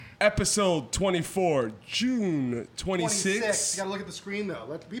Episode 24, June 26, You gotta look at the screen though.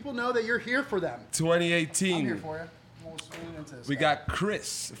 Let people know that you're here for them. 2018. I'm here for you. We'll swing into this We guy. got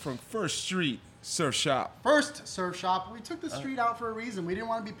Chris from First Street Surf Shop. First Surf Shop. We took the street out for a reason. We didn't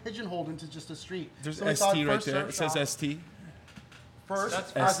want to be pigeonholed into just a street. There's So we thought ST right First there. Surf It says Shop. ST. First,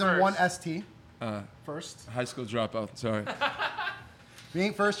 That's as in first. one ST. First. High school dropout. Sorry. If you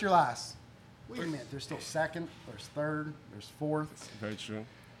ain't first, you're last. Wait a minute. There's still second. There's third. There's fourth. Very true.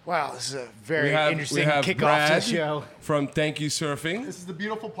 Wow, this is a very We interesting have kickoff Brad to the show. from Thank You Surfing. This is the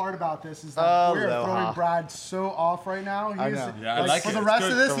beautiful part about this is that we're Aloha. throwing Brad so off right now. I He's, know. Yeah, I like for it. the rest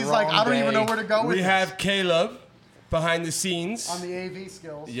It's of good. this, The he's like, I wrong don't even know day. where to go with We this. have Caleb behind the scenes. On the AV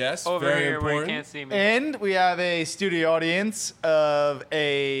skills. Yes, Over very here where you important. can't see me. And we have a studio audience of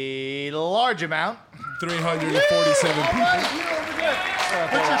a large amount. 347 people. Right, you over there.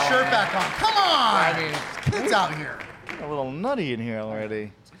 Put your shirt back on. Come on! I mean, Kids out here. a little nutty in here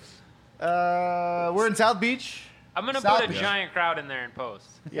already. We're in South Beach. I'm gonna South put a Beach. giant crowd in there and post.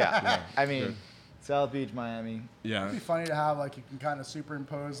 Yeah, I mean, Good. South Beach, Miami. Yeah. It'd be funny to have like you can kind of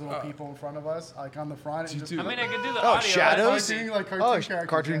superimpose little people in front of us, like on the front, and You just do. I mean, I could do the Oh, audio. shadows? That's easy. cartoon, like cartoon Oh, characters.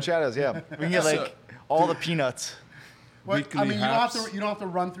 cartoon yeah. shadows. Yeah, we can get So- like all the peanuts. What, I Weekly mean, you don't have haps. to. You don't have to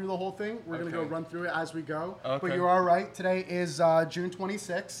run through the whole thing. We're gonna go Okay. run through it as we go. But Okay. you are right. Today is June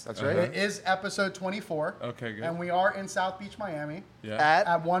 26th. That's right. It is episode 24. Okay, good. And we are in South Beach, Miami, Yeah.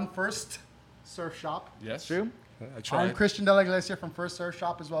 at One First Surf Shop. Yes. True. I I'm tried. Christian De La Iglesia from First Surf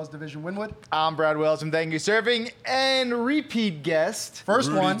Shop, as well as Division Winwood. I'm Brad Wells from Thank You Surfing and repeat guest. First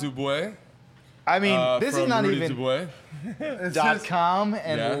Rudy one. Dubois. I mean, this is from not Rudy even Dubois This is- .com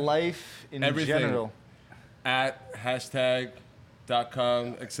and Yeah. life in Everything. general. at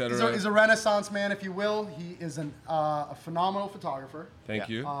hashtag.com, etc. He's a Renaissance man, if you will. He is a phenomenal photographer. Thank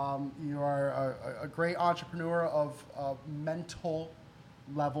you. You are a great entrepreneur of mental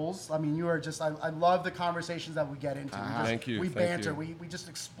levels. I mean, you are just, I love the conversations that we get into. We just, Thank you, We thank banter. you. We just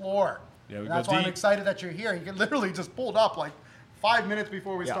explore. Yeah, we And that's go why I'm deep. excited that you're here. You can literally just pulled up like 5 minutes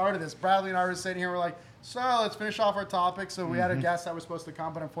before we Yeah. started this. Bradley and I were sitting here, we're like, so let's finish off our topic. So we had a Mm-hmm. guest that was supposed to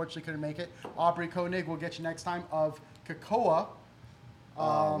come, but unfortunately couldn't make it. Aubrey Koenig, we'll get you next time, of Kakoa.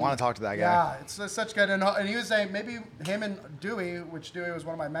 Want to talk to that guy? Yeah, it's such good. And he was saying maybe him and Dewey, which Dewey was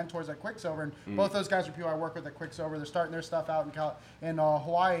one of my mentors at Quicksilver, and both those guys are people I work with at Quicksilver. They're starting their stuff out in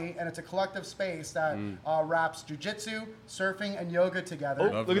Hawaii, and it's a collective space that wraps jujitsu, surfing, and yoga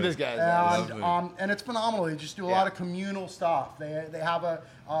together. Oh, look at this guy. Lovely. And it's phenomenal. They just do a Yeah. lot of communal stuff. They have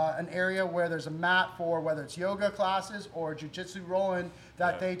an area where there's a mat for whether it's yoga classes or jujitsu rolling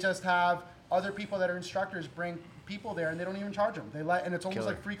that they just have other people that are instructors bring people there and they don't even charge them. And it's almost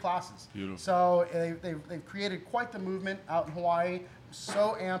Killer. like free classes. Beautiful. So they've created quite the movement out in Hawaii.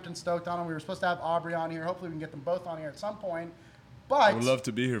 So amped and stoked on them. We were supposed to have Aubrey on here. Hopefully we can get them both on here at some point. But I would love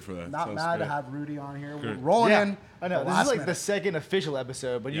to be here for that. not Sounds mad to great. have Rudy on here. We're Good. rolling Yeah, in. I know. the This is last like the minute. second official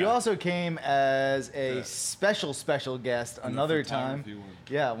episode, but you Yeah. also came as a Yeah. special guest And the another time. photography one.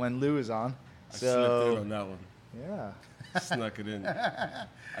 Yeah, when Lou is on. I slipped in So on that one. yeah. Snuck it in.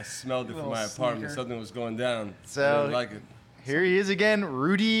 I smelled it from Little my apartment. sneaker. Something was going down. I So- didn't like it. Here he is again,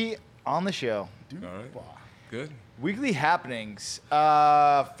 Rudy on the show. All right. Good. Weekly happenings.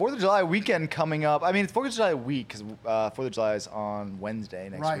 4th of July weekend coming up. I mean, it's 4th of July week because 4th of July is on Wednesday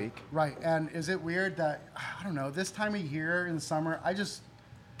next Right, week. right. And is it weird that I don't know, this time of year in the summer, I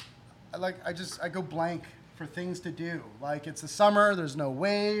go blank for things to do. Like it's the summer, there's no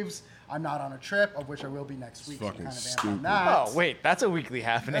waves. I'm not on a trip, of which I will be next week. Fucking kind of amped on stupid. that. Oh, wait, that's a weekly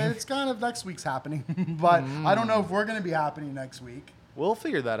happening. It's kind of next week's happening, but I don't know if we're going to be happening next week. We'll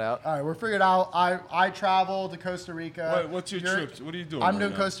figure that out. All right, we're figured out. I travel to Costa Rica. What's your trip? What are you doing I'm right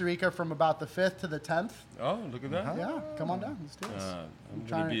doing now? Costa Rica from about the 5th to the 10th. Oh, look at that. Yeah, come on down. Let's do this. I'm trying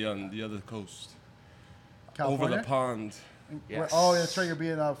going to to- be on the other coast. California? Over the pond. Yes. Oh, that's right. You'll be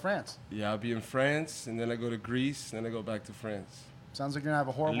in France. Yeah, I'll be in France, and then I go to Greece, and then I go back to France. Sounds like you're going to have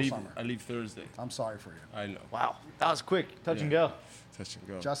a horrible summer. I leave Thursday. I'm sorry for you. I know. Wow, that was quick. Touch and Yeah. go. Touch and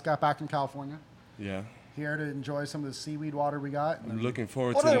go. Just got back from California. Yeah. Here to enjoy some of the seaweed water we got. I'm looking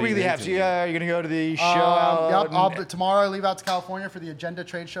forward What to other leading weekly haps? into Yeah, you're gonna go to the show. out Yep. Tomorrow I leave out to California for the Agenda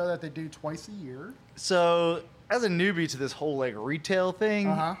trade show that they do twice a year. So, as a newbie to this whole like retail thing,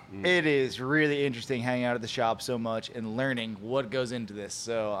 Uh-huh. it is really interesting hanging out at the shop so much and learning what goes into this.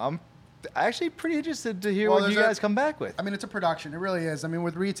 So I'm actually pretty interested to hear Well, what you there's a- guys come back with. I mean, it's a production. It really is. I mean,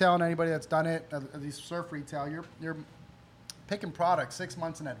 with retail and anybody that's done it, at least surf retail, you're picking products 6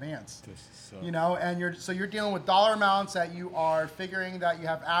 months in advance. This is, You know, and you're dealing with dollar amounts that you are figuring that you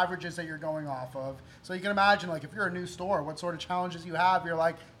have averages that you're going off of. So you can imagine, like, if you're a new store, what sort of challenges you have. You're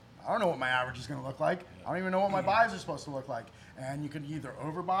like, I don't know what my average is going to look like. I don't even know what my buys are supposed to look like. And you could either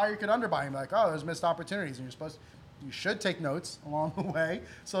overbuy or you could underbuy and be like, oh, there's missed opportunities. And you should take notes along the way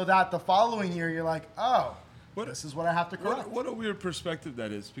so that the following year you're like, oh, this is what I have to correct. What a weird perspective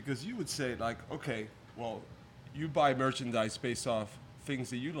that is, because you would say, like, okay, well, you buy merchandise based off things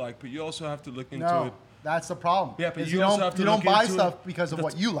that you like, but you also have to look into it. That's the problem. Yeah, but is you also have to don't look buy into stuff it. because of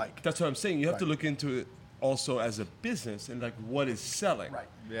what you like. That's what I'm saying. You have to Right. look into it also as a business and like what is selling. Right.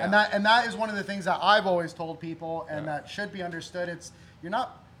 Yeah. And that is one of the things that I've always told people, and that should be understood. It's you're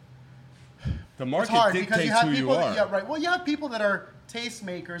not. The It's market hard because you dictates have who people. you are. Yeah, right. Well, you have people that are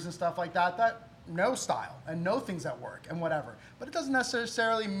tastemakers and stuff like that that know style and know things that work and whatever. But it doesn't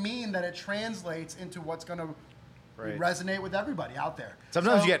necessarily mean that it translates into what's going to Right. resonate with everybody out there.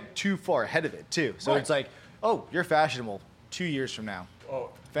 Sometimes So- you get too far ahead of it too. So Right. it's like, oh, you're fashionable 2 years from now. Oh,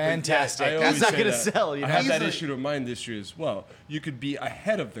 Fantastic. I That's always not say gonna that. sell, you I know? have that Easily. issue in my industry as well. You could be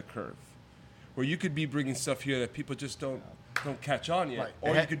ahead of the curve, where you could be bringing stuff here that people just don't catch on yet, Right.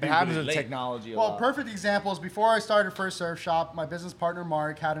 or you could be it happens really with late. technology a Well, lot. perfect example is before I started First Surf Shop, my business partner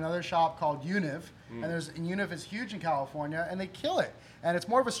Mark had another shop called Univ, and Univ is huge in California, and they kill it. And it's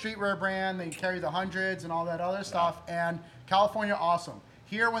more of a streetwear brand. They carry the hundreds and all that other stuff. And California, awesome.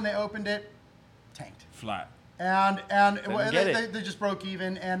 Here, when they opened it, tanked. Flat. And get it. they just broke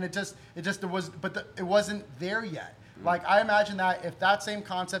even, and it wasn't there yet. Like I imagine that if that same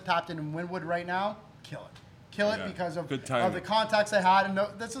concept happened in Wynwood right now, kill it Yeah. because of Good timing. the contacts they had, and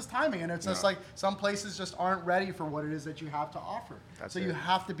that's just timing. And it's just Yeah. like some places just aren't ready for what it is that you have to offer. That's so it. you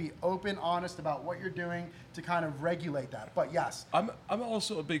have to be open, honest about what you're doing to kind of regulate that. But yes, I'm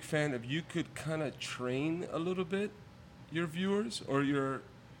also a big fan of you could kind of train a little bit your viewers or your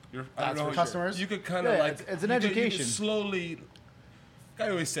I don't That's know for customers? You could kind of Yeah, like it's an you could education. slowly. I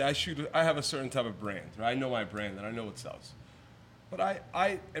always say I have a certain type of brand. Right? I know my brand and I know what sells. But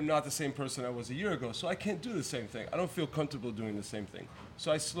I am not the same person I was a year ago, so I can't do the same thing. I don't feel comfortable doing the same thing.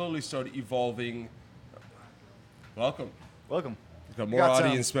 So I slowly started evolving. Welcome. Welcome. We've got We more got some.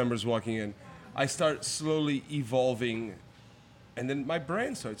 audience members walking in. I start slowly evolving, and then my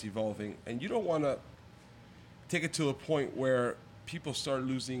brand starts evolving. And you don't want to take it to a point where people start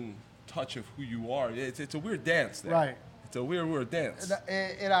losing touch of who you are. It's a weird dance there. Right. It's a weird dance.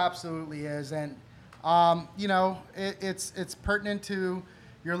 It absolutely is, and it's pertinent to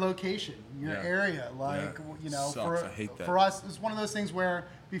your location, your Yeah. area. Like Yeah. Sucks. I hate that. for us, it's one of those things where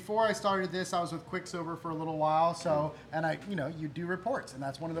before I started this, I was with Quicksilver for a little while. So, and you do reports, and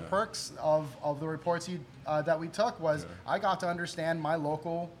that's one of the perks of the reports that we took was I got to understand my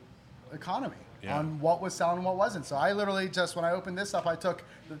local economy. Yeah. On what was selling and what wasn't. So I literally just, when I opened this up, I took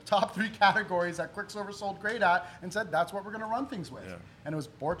the top 3 categories that Quicksilver sold great at and said, that's what we're going to run things with. Yeah. And it was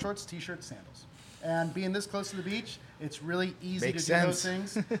board shorts, t-shirts, sandals. And being this close to the beach, it's really easy Makes to do those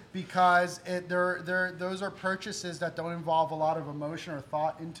sense. things because those are purchases that don't involve a lot of emotion or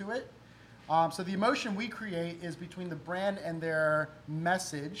thought into it. So the emotion we create is between the brand and their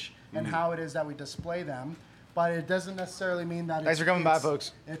message and how it is that we display them. But it doesn't necessarily mean that Thanks for coming by,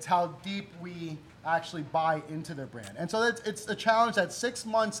 folks. It's how deep we actually buy into their brand. And so it's a challenge that 6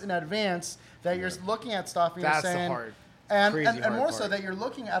 months in advance that you're looking at stuff and That's you're the saying, hard, and crazy hard more so part. that you're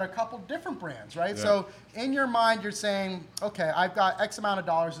looking at a couple different brands, right? Yeah. So in your mind, you're saying, okay, I've got X amount of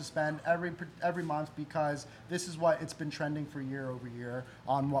dollars to spend every month because this is what it's been trending for year over year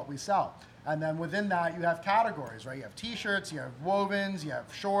on what we sell. And then within that, you have categories, right? You have t-shirts, you have wovens, you have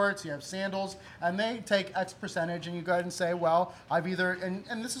shorts, you have sandals, and they take X percentage, and you go ahead and say, well, I've either,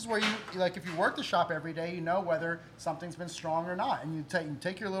 and this is where you, like if you work the shop every day, you know whether something's been strong or not. And you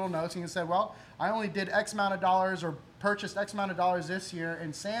take your little notes and you say, well, I only did X amount of dollars or purchased X amount of dollars this year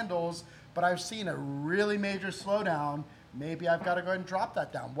in sandals, but I've seen a really major slowdown. Maybe I've got to go ahead and drop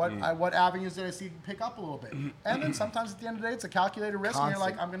that down. What avenues did I see pick up a little bit? And then sometimes at the end of the day, it's a calculated risk, and you're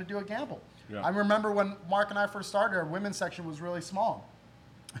like, I'm going to do a gamble. Yeah. I remember when Mark and I first started, our women's section was really small.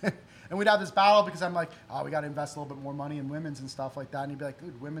 And we'd have this battle because I'm like, oh, we got to invest a little bit more money in women's and stuff like that. And he'd be like,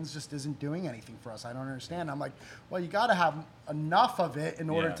 dude, women's just isn't doing anything for us. I don't understand. I'm like, well, you got to have enough of it in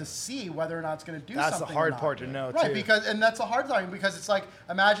order Yeah. to see whether or not it's going to do That's something. the hard or not. part to know, Right, too. and that's a hard thing because it's like,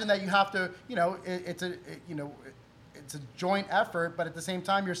 imagine that you have to, it's a joint effort, but at the same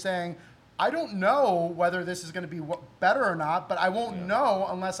time, you're saying, I don't know whether this is going to be better or not, but I won't know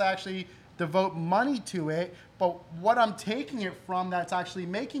unless I actually devote money to it. But what I'm taking it from that's actually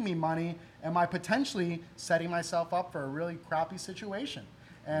making me money, am I potentially setting myself up for a really crappy situation?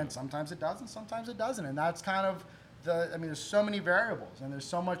 And sometimes it does, and sometimes it doesn't. And that's kind of there's so many variables, and there's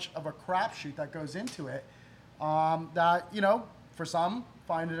so much of a crapshoot that goes into it that, for some,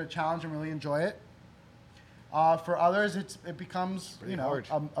 find it a challenge and really enjoy it. For others, it becomes, Pretty hard.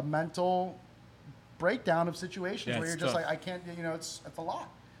 a mental breakdown of situations Yeah, where it's you're just tough. like, I can't, it's a lot.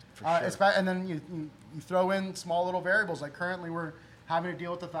 For sure. And then you throw in small little variables. Like currently we're having to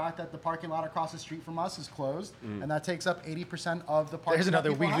deal with the fact that the parking lot across the street from us is closed, and that takes up 80% of the parking. There's that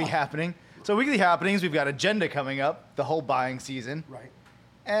another people weekly have. happening. So weekly happenings, we've got agenda coming up, the whole buying season, Right.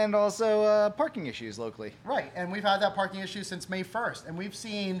 and also parking issues locally. Right, and we've had that parking issue since May 1st, and we've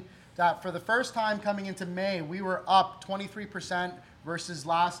seen that for the first time coming into May, we were up 23% versus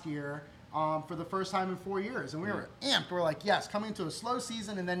last year for the first time in 4 years, and we were amped. We're like, yes, coming into a slow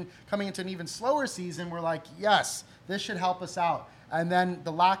season, and then coming into an even slower season, we're like, yes, this should help us out. And then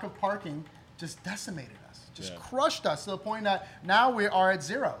the lack of parking just decimated us, just crushed us to the point that now we are at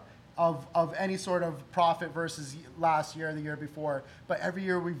zero of any sort of profit versus last year or the year before. But every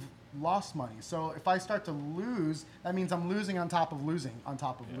year we've lost money. So if I start to lose, that means I'm losing on top of losing, on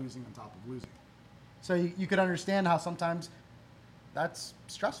top of losing, on top of losing. So you could understand how sometimes that's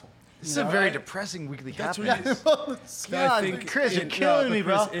stressful. This is a very depressing weekly That's happening. what it is. God, Chris, you're killing me,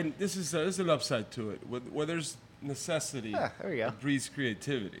 bro. And this is there's an upside to it. Where there's necessity, Yeah, there we go. breeds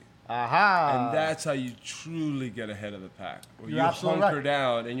creativity. Aha. And that's how you truly get ahead of the pack. Where You're you absolutely hunker right.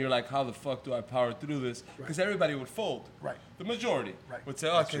 down and you're like, how the fuck do I power through this? Because everybody would fold. Right. The majority Right. would say,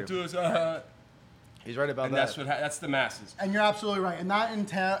 oh, I can't do this. He's right about And that. that's the masses. And you're absolutely right. And that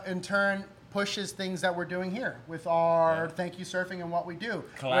in turn pushes things that we're doing here with our Thank You Surfing and what we do.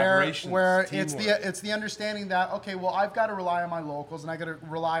 Collaborations, Where teamwork. it's the understanding that, okay, well, I've got to rely on my locals and I got to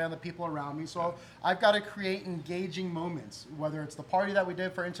rely on the people around me. So I've got to create engaging moments, whether it's the party that we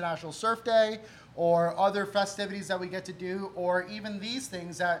did for International Surf Day or other festivities that we get to do, or even these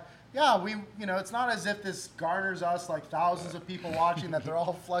things that, it's not as if this garners us like thousands of people watching that they're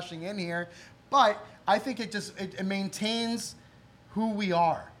all flushing in here, but I think it maintains who we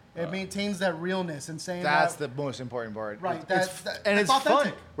are. It maintains that realness and saying That's that, the most important part. Right, And it's it's fun.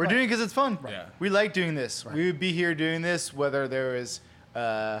 authentic. We're Right. doing it because it's fun. Yeah. We like doing this. Right. We would be here doing this whether there is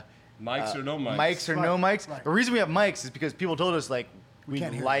Mics or no mics. mics or no Right, mics. right. The reason we have mics is because people told us like we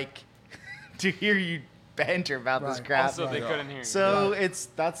can't hear like to hear you banter about this Right. crap. Also, they couldn't hear you. So it's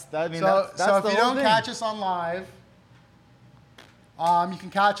that's that. I mean, So that's the if you whole don't thing. catch us on live, you can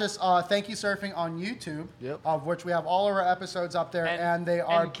catch us Thank You Surfing on YouTube, Yep. of which we have all of our episodes up there, and they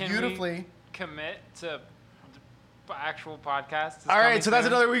are can beautifully. we commit to actual podcasts. All right, so that's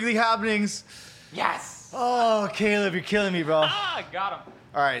another weekly happenings. Yes. Oh, Caleb, you're killing me, bro. Ah, got him.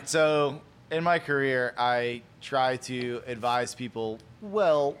 All right, so in my career, I try to advise people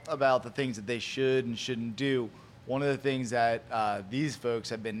well about the things that they should and shouldn't do. One of the things that these folks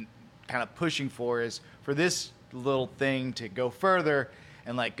have been kind of pushing for is for this little thing to go further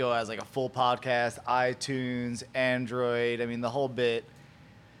and like go as like a full podcast, iTunes, Android, I mean the whole bit.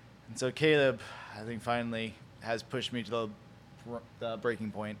 And so Caleb, I think finally has pushed me to the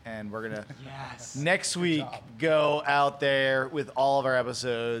breaking point, and we're gonna Yes. next week go out there with all of our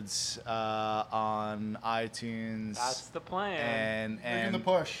episodes on iTunes. That's the plan. Making the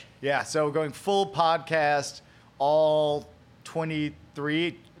push. Yeah, so we're going full podcast, all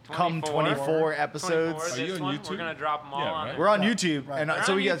 23, come 24 episodes. 24 Are you this on one. YouTube? We're gonna drop them all Yeah, on right. there. We're on Yeah, YouTube, right. and We're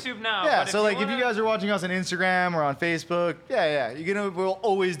so on we guys. YouTube now, Yeah, but so if like you if you wanna- guys are watching us on Instagram or on Facebook, we'll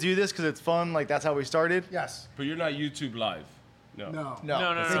always do this because it's fun. Like that's how we started. Yes. But you're not YouTube live. No. No.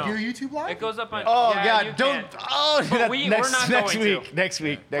 No. No. They do YouTube live? It goes up on. Oh yeah, God! you Don't. can. Oh, But that- we're next not next going to. week. Next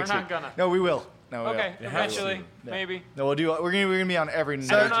week. Next We're week. not gonna. No, we will. No, we Okay, will. It has eventually, to. Yeah. maybe. No, we'll do. We're gonna be on every.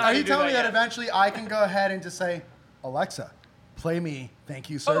 So I don't know how are to you do telling me that that yet. eventually I can go ahead and just say, Alexa, play me Thank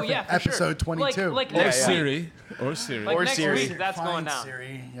You Surfing Oh yeah, for sure. episode 22? Like Or next yeah. week. Siri. Or Siri. Like Or next Siri. week, that's Fine, going down.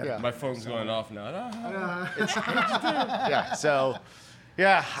 Siri. Yeah. My phone's going off now. Yeah. So,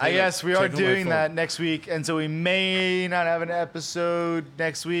 yeah, I guess we are check on my doing phone. that next week, and so we may not have an episode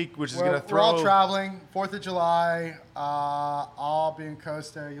next week, which is We're, gonna we're throw all traveling. 4th of July. I'll be in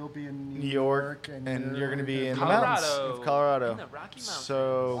Costa. You'll be in New York, and you're gonna be in the mountains Colorado. of Colorado. In the Rocky Mountains.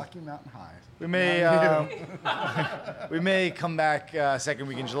 So Rocky Mountain High. we may we may come back second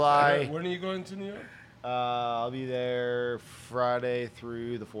week in July. When are you going to New York? I'll be there Friday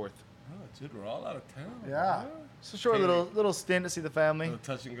through the 4th. Oh, dude, we're all out of town. Yeah. So short little stint to see the family. Little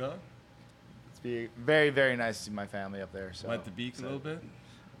touch and go. It's be very very nice to see my family up there. So Went the beach a little bit.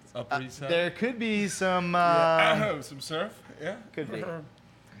 Upper East Side. there could be some Some surf. Yeah. could be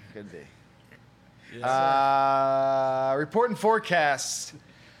could be. Yes. Report and forecast.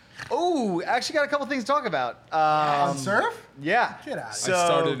 Oh, actually got a couple things to talk about. On surf? Yeah. Get out of So, I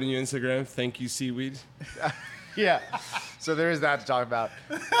started a new Instagram. Thank you, seaweed. Yeah. So there is that to talk about.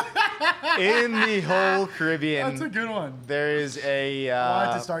 In the whole Caribbean, That's a good one. there is a I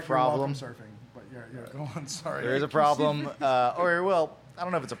wanted to start your problem. welcome surfing, but yeah, go on. Sorry. There is a problem, or well, I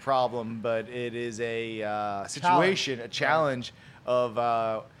don't know if it's a problem, but it is a situation, a challenge of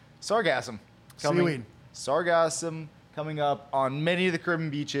sargassum. Seaweed. Sargassum coming up on many of the Caribbean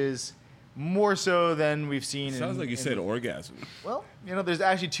beaches, more so than we've seen. Sounds like you said orgasm. Well, there's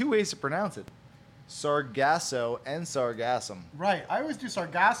actually two ways to pronounce it. Sargasso and sargassum. Right. I always do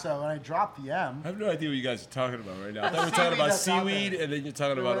Sargasso, and I drop the M. I have no idea what you guys are talking about right now. I thought we were talking Seaweed about that's out seaweed, there. and then you're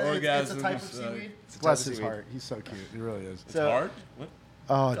talking about orgasms. It's a type of seaweed. It's a type Bless of his seaweed. heart. He's so cute. He really is. It's So- hard? What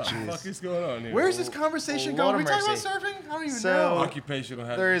Oh, the fuck jeez. is going on here? Where's this conversation Lord going? Are we of talking about mercy. surfing? I don't even So- know. Occupational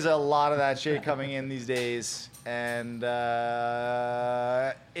hazard. There is a lot of that shit coming in these days, and it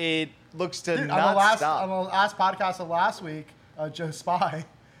looks to Dude, not stop. on the last podcast of last week, Joe Spy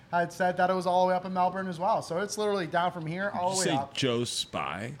had said that it was all the way up in Melbourne as well. So it's literally down from here all Did the you way say up. Joe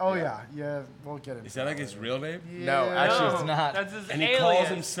Spy? Oh yeah, we'll get it. Is that like his real name? No, actually, No, it's not. That's his And he alias. calls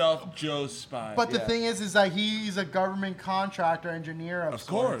himself Joe Spy. But the Yeah. thing is that he's a government contractor engineer of of sorts.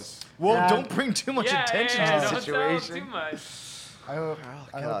 course. Well, Yeah. don't bring too much attention to the don't tell situation. too much. I hope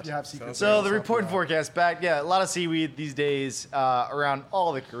God. you have secrets. So to the yourself report and about. forecast back, a lot of seaweed these days around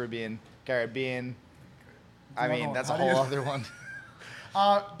all the Caribbean. I mean, that's a How do you- whole other one.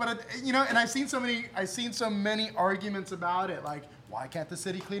 But and I've seen so many arguments about it. Like, why can't the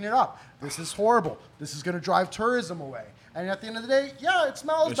city clean it up? This is horrible. This is going to drive tourism away. And at the end of the day, yeah, it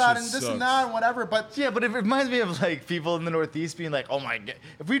smells That bad shit and this sucks. and that and whatever. But Yeah, but it reminds me of like people in the Northeast being like, "Oh my god!"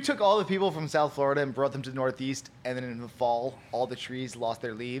 If we took all the people from South Florida and brought them to the Northeast, and then in the fall all the trees lost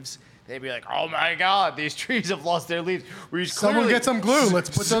their leaves, they'd be like, "Oh my god, these trees have lost their leaves." someone get some glue. Let's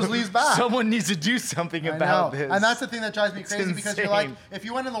put those leaves back. Someone needs to do something I about know. this. And that's the thing that drives me It's crazy because you're like, insane. if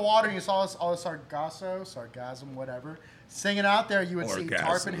you went in the water and you saw all the sargassum, whatever, singing out there, you would see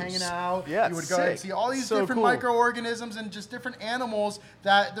tarpon Orgasms. hanging out. Yeah, you would it's go and sick. see all these So different cool. microorganisms and just different animals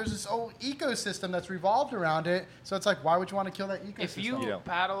that there's this whole ecosystem that's revolved around it. So it's like, why would you want to kill that ecosystem? If you Yeah.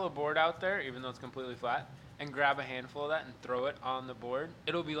 paddle a board out there, even though it's completely flat, and grab a handful of that and throw it on the board,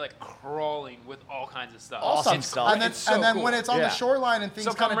 it'll be like crawling with all kinds of stuff. Awesome It's stuff. And then, It's so and then cool. when it's on Yeah. the shoreline and things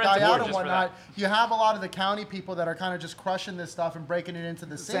So kind come of rent die the out board and just for whatnot, that. you have a lot of the county people that are kind of just crushing this stuff and breaking it into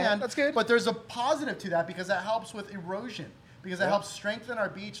the sand. That's good. But there's a positive to that because that helps with erosion. Because it Yeah. helps strengthen our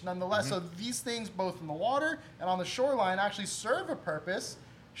beach nonetheless. So these things, both in the water and on the shoreline, actually serve a purpose.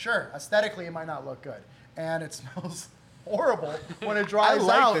 Sure, aesthetically it might not look good, and it smells horrible when it dries I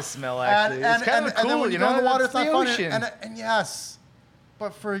like out. the smell, actually. It's kinda and then cool, when you you go in know? the water, It's it's not the fun. ocean. And yes,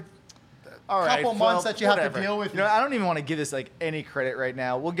 but for All right, couple well, months that you have to whatever. deal with You know, it. I don't even want to give this like any credit right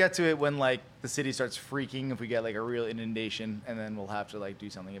now. We'll get to it when like the city starts freaking if we get like a real inundation, and then we'll have to like do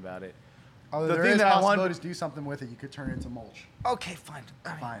something about it. although the there thing is that I want- possibilities to do something with it. You could turn it into mulch. Okay, fine.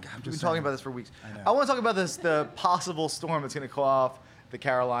 All right. Fine, God, I'm we've just been talking saying. about this for weeks. I know. I want to talk about the possible storm that's going to go off the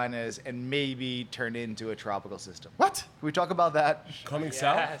Carolinas and maybe turn into a tropical system. What? Can we talk about that? Coming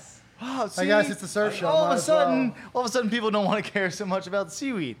south? Yes. Oh, I guess it's a surf show. All might of a as well. sudden, people don't want to care so much about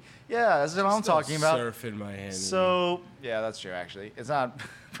seaweed. Yeah, that's what I'm Still talking about. Surf in my hand. So yeah, that's true. Actually, it's not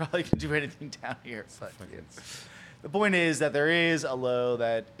probably gonna do anything down here. But the point is that there is a low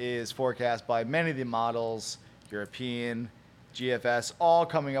that is forecast by many of the models, European, GFS, all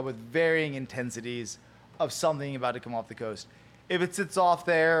coming up with varying intensities of something about to come off the coast. If it sits off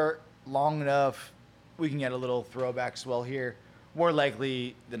there long enough, we can get a little throwback swell here. More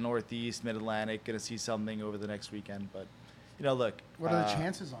likely, the Northeast, Mid-Atlantic, gonna see something over the next weekend. But look. What are the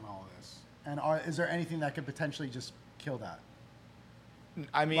chances on all of this? And is there anything that could potentially just kill that?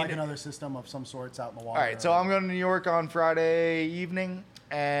 I mean, Like another system of some sorts out in the all water. right. So I'm going to New York on Friday evening,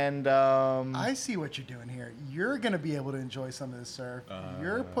 and I see what you're doing here. You're going to be able to enjoy some of this surf.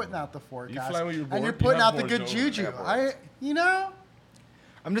 You're putting out the forecast. flying with your and you're board? You putting have out the good boards over juju. there.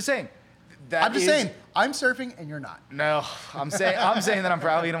 I'm just saying. that I'm just is- saying, I'm surfing and you're not. No, I'm saying that I'm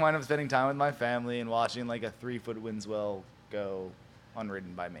probably going to wind up spending time with my family and watching like a 3-foot windswell go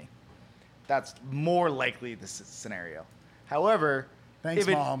unridden by me. That's more likely the scenario. However, Thanks, if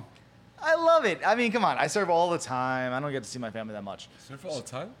it- Mom. I love it. I mean, come on. I surf all the time. I don't get to see my family that much. Surf all the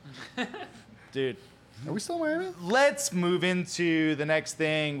time? Dude, Are we still in Miami? let's move into the next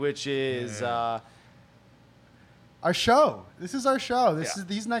thing, which is Our show. This is our show. Yeah.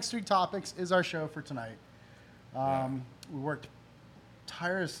 These next 3 topics is our show for tonight. We worked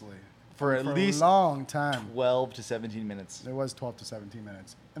tirelessly for at least a long time. 12 to 17 minutes. It was 12 to 17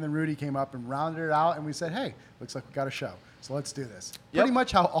 minutes. And then Rudy came up and rounded it out, and we said, hey, looks like we got a show. So let's do this. Yep. Pretty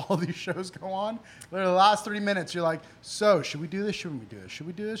much how all these shows go on. Literally the last 3 minutes, you're like, so should we do this? Shouldn't we do this? Should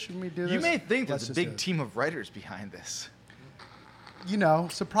we do this? Shouldn't we do this? You may think Let's there's a just do big it. team of writers behind this.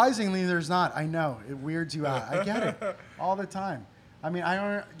 Surprisingly, there's not. I know. It weirds you out. I get it all the time. I mean, I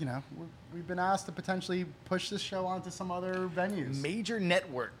don't. We've been asked to potentially push this show onto some other venues. Major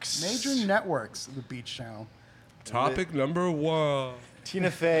networks. Major networks. The Beach Channel. Topic number 1. Tina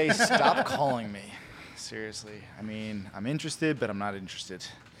Fey, stop calling me. Seriously. I mean, I'm interested, but I'm not interested.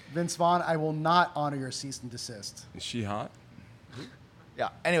 Vince Vaughn, I will not honor your cease and desist. Is she hot? Yeah.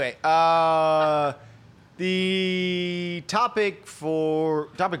 Anyway, the topic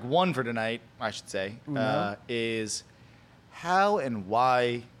 1 for tonight, I should say, is how and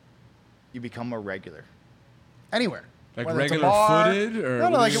why you become a regular. Anywhere. Like Whether it's a regular bar- footed, or No,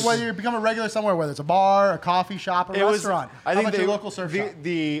 what like is- whether you become a regular somewhere, whether it's a bar, a coffee shop, a restaurant. I How think about your local surf shop?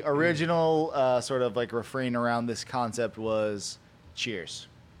 the original sort of like refrain around this concept was cheers.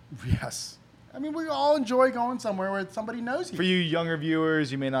 Yes. I mean, we all enjoy going somewhere where somebody knows you. For you younger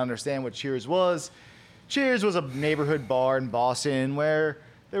viewers, you may not understand what Cheers was. Cheers was a neighborhood bar in Boston where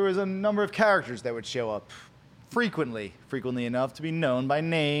there was a number of characters that would show up frequently enough to be known by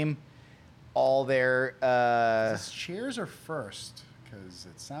name. All their Is this Cheers or First? Because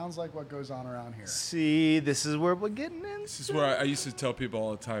it sounds like what goes on around here. see, this is where we're getting in. This is where I used to tell people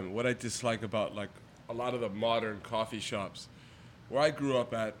all the time what I dislike about like a lot of the modern coffee shops. Where I grew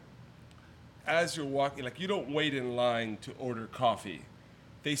up at, as you're walking, like you don't wait in line to order coffee.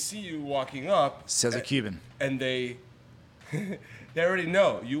 They see you walking up. Says a Cuban. And they already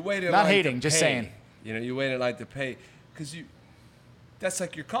know. You wait in Not line hating, to just pay. saying. You know, you wait in line to pay. Because that's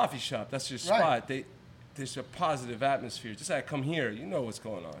like your coffee shop. That's your spot. Right. There's a positive atmosphere. Just like come here, you know what's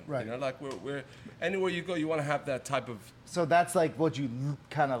going on. Right. You know, like we're anywhere you go, you want to have that type of. So that's like what you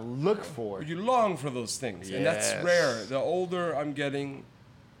kind of look for. You long for those things, and that's Yes. rare. The older I'm getting,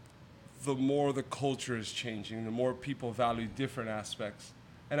 the more the culture is changing. The more people value different aspects,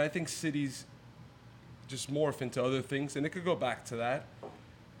 and I think cities just morph into other things, and it could go back to that.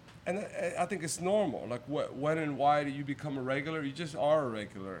 And I think it's normal. Like when and why do you become a regular? You just are a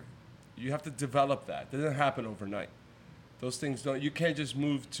regular. You have to develop that. It doesn't happen overnight. Those things don't. You can't just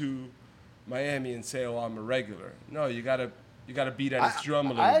move to Miami and say, "Oh, I'm a regular." No, you gotta beat at its drum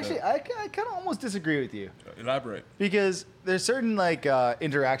a little bit. I kind of almost disagree with you. Elaborate. Because there's certain like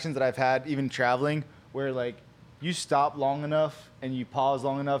interactions that I've had even traveling where like you stop long enough and you pause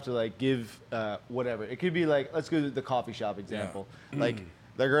long enough to like give whatever. It could be like, let's go to the coffee shop example. Like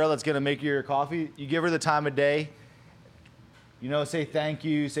the girl that's gonna make you your coffee, you give her the time of day. You know, say thank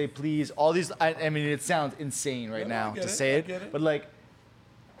you, say please. All these. I mean, it sounds insane right No, I now get to it, say I it, get it. but like,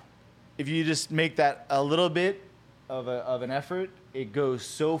 if you just make that a little bit of an effort, it goes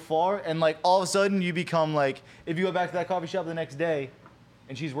so far, and like all of a sudden you become like, if you go back to that coffee shop the next day,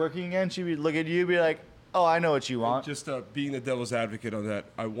 and she's working again, she would look at you, and be like, oh, I know what you want. Just being the devil's advocate on that,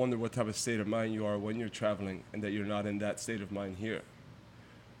 I wonder what type of state of mind you are when you're traveling, and that you're not in that state of mind here.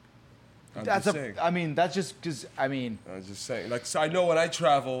 I'm That's just saying. I mean, that's just because I'm just saying. Like, so I know when I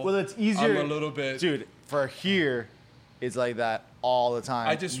travel, well, it's easier. I'm a little bit. dude. For here, it's like that all the time.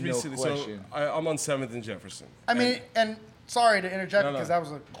 I just no recently, question. I'm on 7th and Jefferson. I mean, and sorry to interject No, no. because that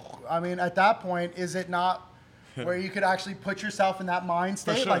was I mean, at that point, is it not where you could actually put yourself in that mind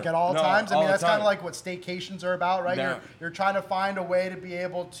state, sure. like at all No, times? I all mean, the that's kind time. of like what staycations are about, right? No. You're trying to find a way to be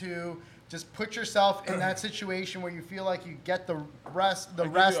able to just put yourself in that situation where you feel like you get the rest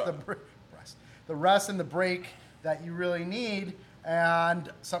and the break that you really need, and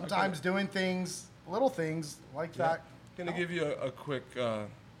sometimes doing things, little things like that. I'm going to give you a quick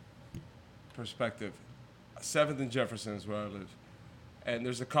perspective. 7th and Jefferson is where I live. And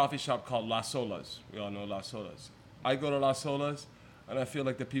there's a coffee shop called Las Olas. We all know Las Olas. I go to Las Olas, and I feel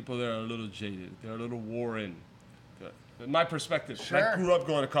like the people there are a little jaded. They're a little wore in. My perspective. Sure. I grew up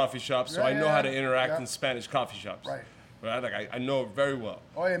going to coffee shops, so Yeah, I know how to yeah, interact yeah. in Spanish coffee shops. Right. Right? Like I know it very well.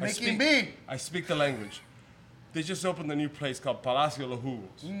 Oh, yeah, I Mickey speak- B. I speak the language. They just opened a new place called Palacio Los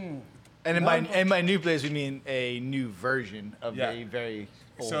Jugos. And in my new place, we mean a new version of Yeah. a very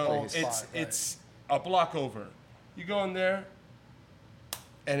old So place. spot, right. it's a block over. You go in there,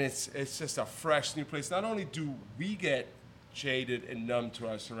 and it's just a fresh new place. Not only do we get jaded and numb to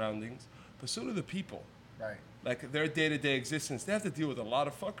our surroundings, but so do the people. Right. Like their day-to-day existence, they have to deal with a lot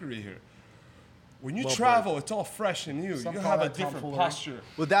of fuckery here. When you Well travel, it's all fresh and new. Some You call have a that different tomfoolery. posture.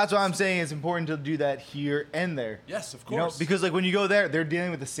 Well, that's why I'm saying it's important to do that here and there. Yes, of You know, course. because like when you go there, they're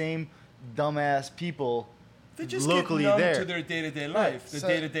dealing with the same dumbass people They just locally get numb there. to their day-to-day life, the So-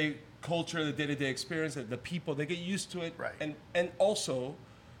 day-to-day culture, the day-to-day experience, the people. They get used to it, Right. And also,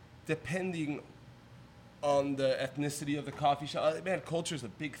 depending on the ethnicity of the coffee shop, man, culture is a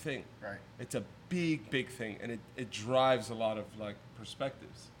big thing. Right. It's a big thing, and it drives a lot of like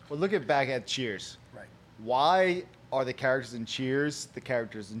perspectives. Well, look at back at Cheers. Right. Why are the characters in Cheers the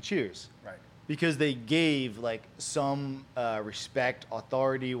characters in Cheers? Right. because they gave like some respect,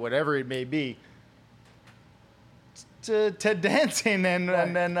 authority, whatever it may be, to Ted Danson and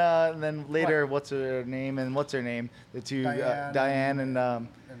then later Right. what's her name, the two Diane, Diane and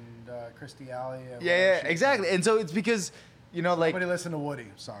Christy Alley. yeah, exactly. And so it's because like Nobody listened to Woody.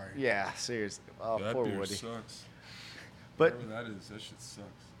 Sorry. yeah, seriously, oh, That poor beer Woody. sucks. But Whatever that is, that shit sucks.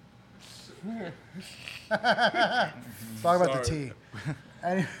 Let's talk about the Sorry. tea.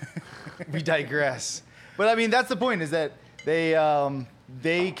 Anyway, we digress. But I mean, that's the point, is that they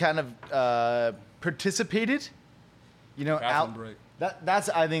kind of participated, Bathroom out. break. That's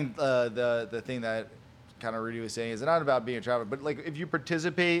I think the thing that kind of Rudy was saying is not about being a traveler, but like if you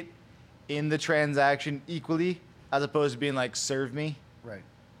participate in the transaction equally, as opposed to being like serve me, right.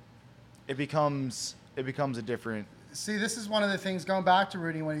 it becomes a different. See, this is one of the things, going back to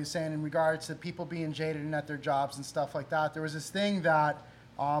Rudy, what he was saying in regards to people being jaded and at their jobs and stuff like that. There was this thing that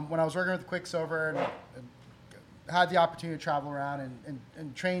when I was working with Quicksilver and had the opportunity to travel around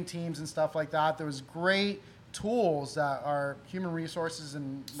and train teams and stuff like that, there was great tools that our human resources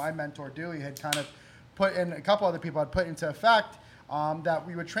and my mentor, Dewey, had kind of put in, a couple other people had put into effect that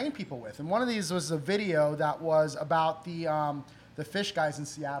we would train people with. And one of these was a video that was about the fish guys in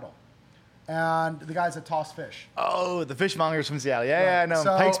Seattle. And the guys that toss fish. Oh, the fishmongers from Seattle. Yeah, I know.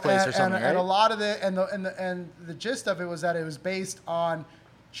 So, Pike's Place or something, right? And a lot of the the gist of it was that it was based on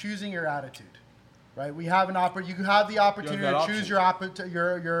choosing your attitude, right? You have the opportunity to choose your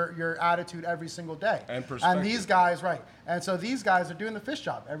attitude every single day. And perspective. And these guys, right? And so these guys are doing the fish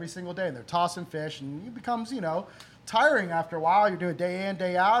job every single day, and they're tossing fish, and it becomes tiring after a while. You're doing day in,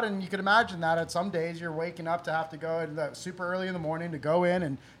 day out, and you can imagine that at some days you're waking up to have to go super early in the morning to go in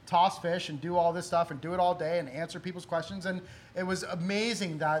and toss fish and do all this stuff and do it all day and answer people's questions. And it was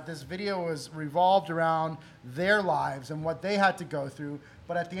amazing that this video was revolved around their lives and what they had to go through.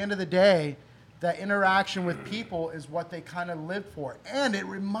 But at the end of the day, that interaction with people is what they kind of lived for. And it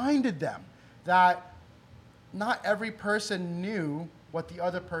reminded them that not every person knew what the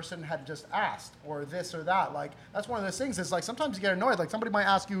other person had just asked, or this or that. Like, that's one of those things. It's like sometimes you get annoyed. Like, somebody might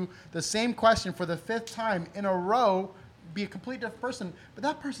ask you the same question for the 5th time in a row, be a complete different person, but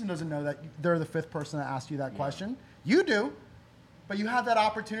that person doesn't know that they're the 5th person that asked you that question. You do, but you have that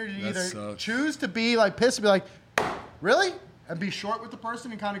opportunity to That either sucks. choose to be like pissed and be like, really? And be short with the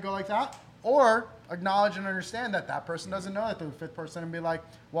person and kind of go like that, or acknowledge and understand that that person doesn't know that they're the 5th person and be like,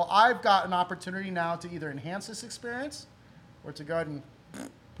 well, I've got an opportunity now to either enhance this experience or to go ahead and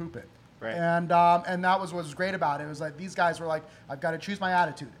poop it. Right. And that was what was great about it. It was like these guys were like, I've got to choose my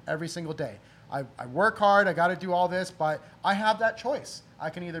attitude every single day. I work hard, I got to do all this, but I have that choice. I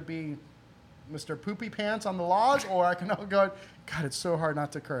can either be Mr. Poopy Pants on the laws, or I can go, God, it's so hard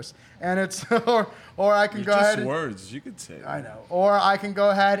not to curse. And it's, or I can It's go just ahead and, words. You could say that. I know. Or I can go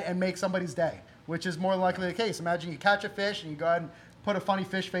ahead and make somebody's day, which is more likely the case. Imagine you catch a fish and you go ahead and put a funny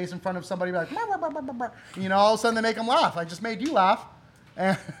fish face in front of somebody, like, "Bah, bah, bah, bah, bah, bah." All of a sudden they make them laugh. I just made you laugh.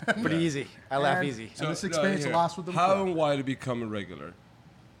 And Pretty easy. I laugh And- easy. So this experience will last with them How forever. and why to become a regular?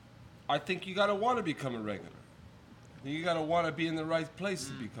 I think you gotta want to become a regular. You gotta want to be in the right place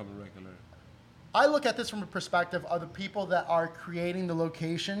to become a regular. I look at this from a perspective of the people that are creating the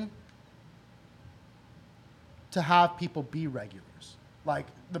location to have people be regulars. Like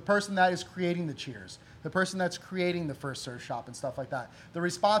the person that is creating the cheers, the person that's creating the first serve shop and stuff like that. The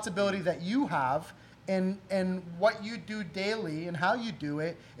responsibility that you have and what you do daily and how you do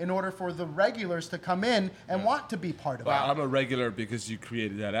it in order for the regulars to come in and want to be part of Well, it. I'm a regular because you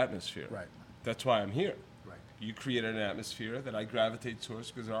created that atmosphere. Right. That's why I'm here. Right. You created an atmosphere that I gravitate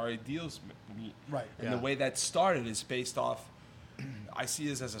towards because our ideals meet. Right. And Yeah. the way that started is based off, I see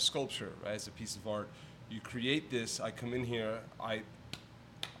this as a sculpture, right? As a piece of art. You create this, I come in here, I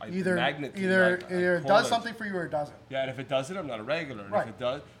Either magnet to either you, I it call does it. something for you or it doesn't. Yeah, and if it doesn't, I'm not a regular. And Right. if it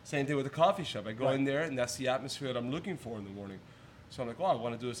does, same thing with the coffee shop. I go Right. in there, and that's the atmosphere that I'm looking for in the morning. So I'm like, oh, I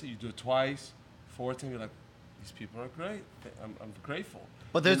want to do this. You do it twice, 4 times. You're like, these people are great. I'm grateful.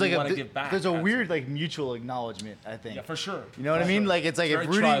 But there's Then you like wanna give back. there's a That's- weird like mutual acknowledgement, I think. Yeah, for sure. You know what I mean? Like it's like Very if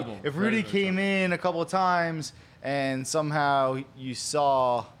Rudy tribal. if Very, Rudy very came tribal. in a couple of times and somehow you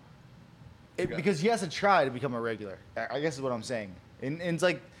saw it, Yeah. because he has to try to become a regular. I guess is what I'm saying. And it's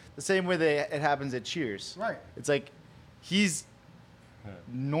like the same way that it happens at Cheers. Right. It's like he's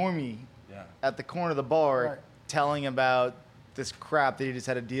normie Yeah. at the corner of the bar Right. telling about this crap that he just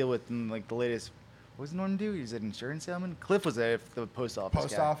had to deal with in like the latest. What does Norm do? He's an insurance salesman. Cliff was the post office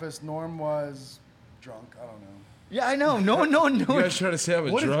Post guy. office, Norm was drunk. I don't know. Yeah, I know. No. You guys trying to say I'm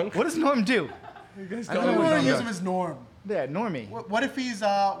a What drunk? does Norm do? You guys I don't don't know want what to use I'm him as Norm. Yeah, Normie. What if he's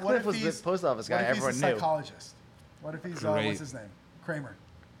what Cliff if was he's the post office guy what if he's everyone a knew. psychologist? What if he's Great. what's his name? Kramer.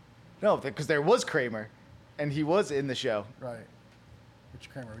 No, because there was Kramer, and he was in the show. Right. Which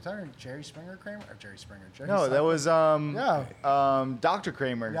Kramer? Are we talking Jerry Springer Kramer or Jerry Springer? Jerry No, that was Yeah. Dr.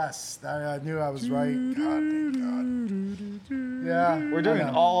 Kramer. Yes, I knew I was right. God, thank God. Yeah. We're doing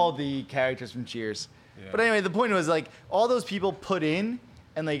I know. all the characters from Cheers. Yeah. But anyway, the point was like all those people put in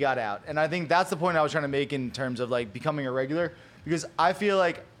and they got out. And I think that's the point I was trying to make in terms of like becoming a regular, because I feel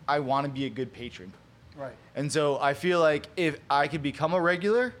like I want to be a good patron. Right. And so I feel like if I could become a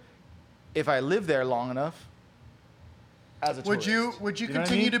regular, if I live there long enough, as a Would tourist. you know what I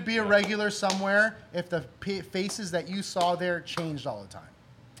continue mean? to be a regular somewhere if the faces that you saw there changed all the time?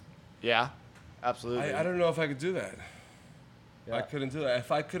 Yeah, absolutely. I don't know if I could do that. Yeah. I couldn't do that.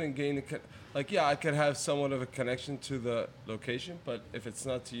 If I couldn't gain I could have somewhat of a connection to the location, but if it's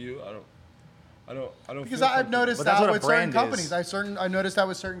not to you, I don't. Because feel I've comfortable. noticed But that's that what a with certain brand is. companies. I noticed that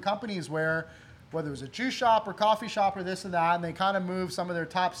with certain companies where, whether it was a juice shop or coffee shop or this and that, and they kind of move some of their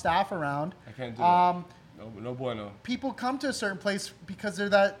top staff around. I can't do that. No bueno. People come to a certain place because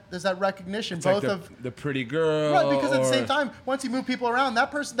there's that recognition, It's both like of the pretty girl. right. Because at the or- same time, once you move people around,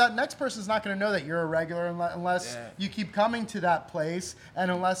 that next person's not going to know that you're a regular unless Yeah. you keep coming to that place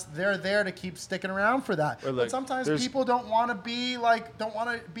and unless they're there to keep sticking around for that. Or, like, But sometimes there's- people don't want to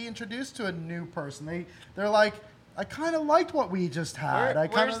be introduced to a new person. They're like, I kind of liked what we just had.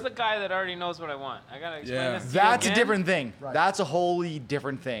 Where's the guy that already knows what I want? I gotta explain Yeah. this. To you That's a again? different thing. Right. That's a wholly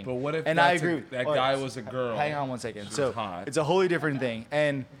different thing. But what if and I that's agree. that All guy right, was a girl? Hang on one second. She So was hot. it's a wholly different thing.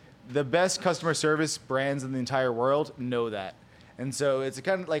 And the best customer service brands in the entire world know that. And so it's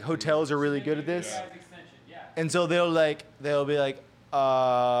kind of like hotels are really good at this. And so they'll be like,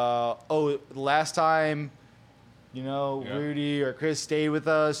 last time, Yeah. Rudy or Chris stayed with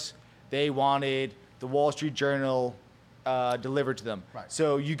us, they wanted the Wall Street Journal delivered to them. Right.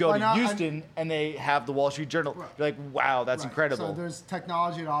 So you go Why to not? Houston and they have the Wall Street Journal. Right. You're like, wow, that's Right. incredible. So there's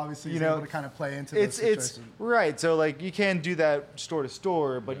technology that obviously is You know, able to kind of play into this it's situation. right. So like you can do that store to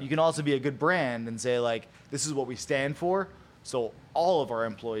store, but you can also be a good brand and say like, this is what we stand for. So all of our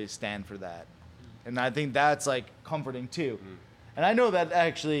employees stand for that, and I think that's like comforting too. And I know that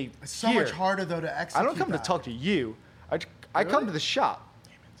actually It's so here, much harder though to execute. I don't come that. to talk to you. I come Really? to the shop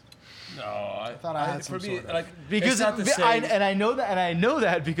No, I thought I had some for me, sort of- like because it's not the same. I know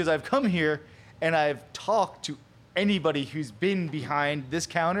that because I've come here and I've talked to anybody who's been behind this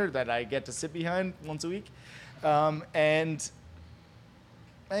counter that I get to sit behind once a week, and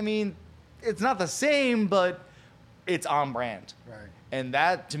I mean, it's not the same, but it's on brand. Right. And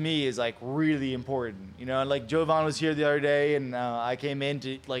that to me is like really important, And like Jovan was here the other day, and I came in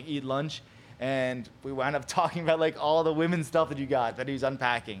to like eat lunch, and we wound up talking about like all the women's stuff that you got that he was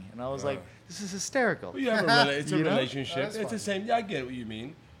unpacking, and I was like, this is hysterical. Well, you have it's a You know? relationship. That's It's the fine. same. Yeah, I get what you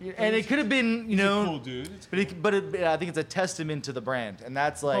mean. And it could have been, He's a cool dude. It's but I think it's a testament to the brand, and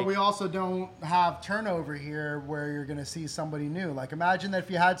that's like But we also don't have turnover here where you're going to see somebody new. Like imagine that if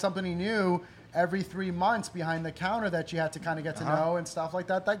you had somebody new every 3 months behind the counter that you had to kind of get to know and stuff like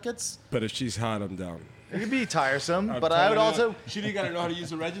that, that gets But if she's hot, I'm down. it could be tiresome. I'm But I would telling you, also, she didn't gotta know how to use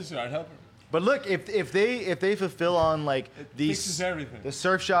the register. I'd help her. but look, if they fulfill on like fixes these everything. the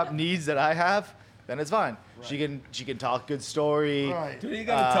surf shop needs that I have, then it's fine. She can talk good story. right. Dude, you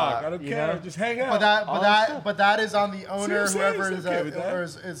gotta talk. I don't you care. know? Just hang out. But that is on the owner, See what I'm saying? whoever It's okay with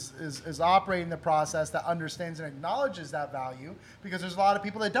that. is operating the process that understands and acknowledges that value. Because there's a lot of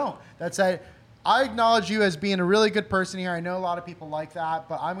people that don't. That say, I acknowledge you as being a really good person here. I know a lot of people like that,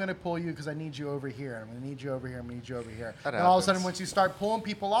 but I'm going to pull you because I need you over here. I'm going to need you over here. I'm going to need you over here. That And all of a sudden, happens. once you start pulling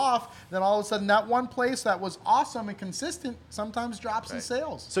people off, then all of a sudden that one place that was awesome and consistent sometimes drops in Right.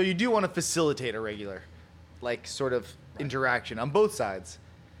 sales. So you do want to facilitate a regular, like sort of interaction on both sides,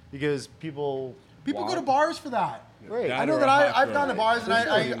 because people People go want- to bars for that. Right. I know or that a hot I've girl. gone to bars and There's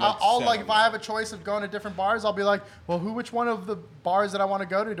only like I'll like seven. if I have a choice of going to different bars, I'll be like, well, which one of the bars that I want to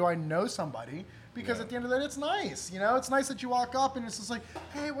go to do I know somebody? Because Yeah. at the end of the day, it's nice. It's nice that you walk up and it's just like,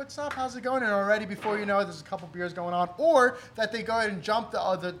 hey, what's up? How's it going? And already before you know it, there's a couple beers going on, or that they go ahead and jump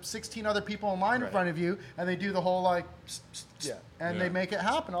the 16 other people in line in Right. front of you, and they do the whole like, Yeah. and Yeah. they make it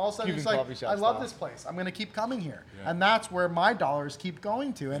happen. All of a sudden, Cuban it's like, coffee shop I love style. this place. I'm going to keep coming here. Yeah. And that's where my dollars keep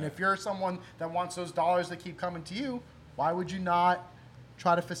going to. And if you're someone that wants those dollars to keep coming to you, why would you not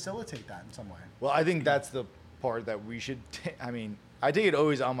try to facilitate that in some way? Well, I think that's the part that we should. I take it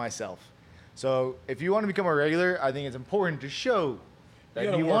always on myself. So if you want to become a regular, I think it's important to show that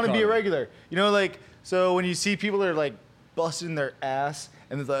gotta you work want to be on a it. regular. So when you see people that are like busting their ass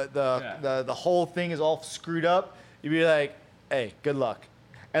and the whole thing is all screwed up, you'd be like, hey, good luck,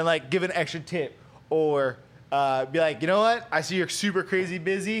 and like give an extra tip, or be like, you know what? I see you're super crazy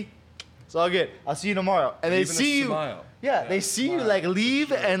busy. It's all good. I'll see you tomorrow. And they Even a see you. smile. Yeah, they see you like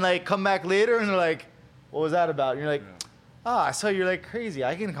leave and like come back later, and they're like, "What was that about?" And you're like, I saw you're like crazy.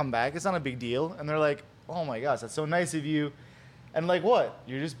 I can come back. It's not a big deal." And they're like, "Oh my gosh, that's so nice of you." And like, what?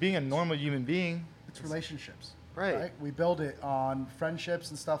 You're just being a normal human being. It's relationships. Right. We build it on friendships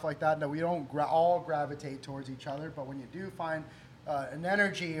and stuff like that. No, we don't all gravitate towards each other, but when you do find an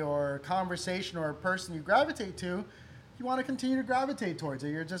energy or a conversation or a person you gravitate to, you want to continue to gravitate towards it.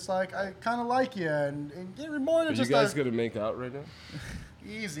 You're just like, I kind of like you, and you're more than Are just you guys gonna make out right now?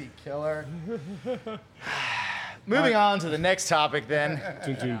 easy killer. Moving on to the next topic then.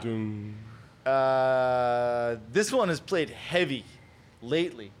 Dun, dun, dun. This one has played heavy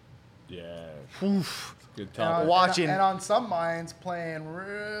lately. Yeah. Oof. Good And topic. on- Watching- and on some minds playing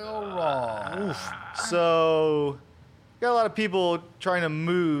real raw. So, got a lot of people trying to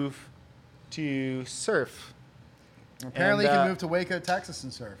move to surf. Apparently, And, you can move to Waco, Texas,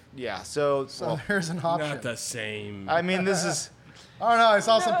 and surf. Yeah. So, So there's an option. Not the same. I mean, this is. I don't know. I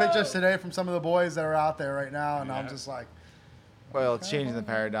saw some pictures today from some of the boys that are out there right now, and I'm Yeah. just like, Well, it's changing the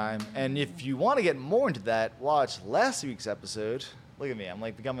paradigm. And if you want to get more into that, watch last week's episode. Look at me. I'm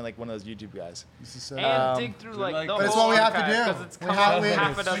like becoming like one of those YouTube guys. this is so. And dig through like the but it's whole what we have to archive, do. 'cause it's We come have- out we-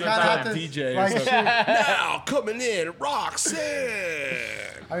 half a we dozen kinda have times. to- DJ or like, something. Now coming in,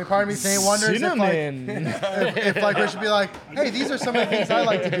 Roxanne. I mean, part of me saying wonders if like, Cinnamon. if like we should be like, hey, these are some of the things I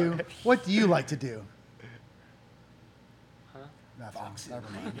like to do. What do you like to do? Nothing. Never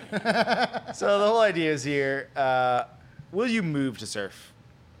mind. So the whole idea is here. Will you move to surf?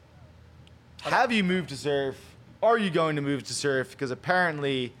 Have you moved to surf? Are you going to move to surf? Because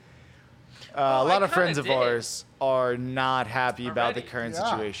apparently, a lot I of friends of kinda did. ours are not happy about the Already. current Yeah.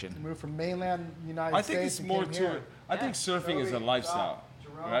 situation. Moved from mainland United I States. think it's and more came to here. it. I think surfing is a Joey, lifestyle,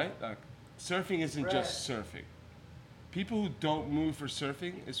 Jerome. right? Like, surfing isn't just surfing. People who don't move for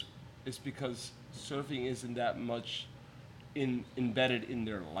surfing is because surfing isn't that much embedded in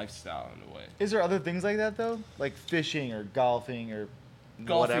their lifestyle in a way. Is there other things like that though, like fishing or golfing or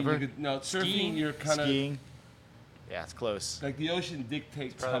Golfing, whatever? you could, no, surfing, Skiing? you're kind of Skiing. Yeah, it's close. like the ocean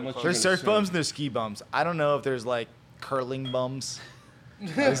dictates how probably much. close. you're There's gonna surf bums and there's ski bums. I don't know if there's like curling bums.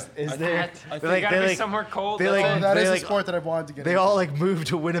 Is there? I They think- like- gotta they be like- somewhere cold. they that's like- all. That They is like- a sport that I've wanted to get They into. all like moved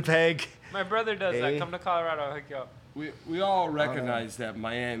to Winnipeg. My brother does Hey. that. Come to Colorado, I'll hook you up. We all recognize that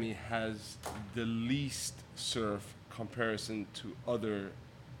Miami has the least surf comparison to other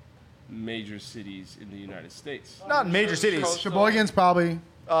major cities in the United States. Not in major cities. Sheboygan's probably.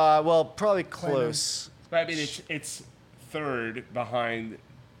 Well, probably close. But I mean, it's third behind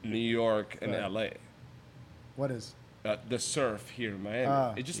New York and Right. LA. What is? The surf here in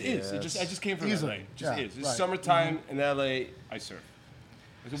Miami. It just is. I just came from Easily. LA. It just Yeah, is. It's right. summertime in LA. I surf.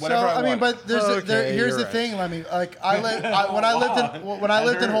 So Whatever I mean, want. but there's Okay, here's you're the right. thing. Let me like when I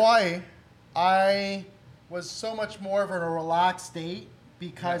lived in Hawaii, I was so much more of a relaxed state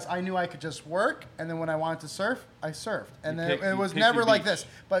because I knew I could just work, and then when I wanted to surf, I surfed, and You then pick- it you was pick never your like beach. this.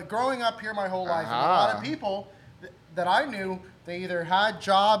 But growing up here my whole life, and a lot of people that I knew, they either had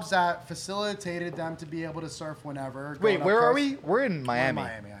jobs that facilitated them to be able to surf whenever. Wait, going up where are coast. we? We're in Miami.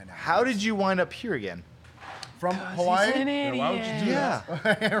 Miami, I know. How did you wind up here again? From Hawaii? Yeah, why would you do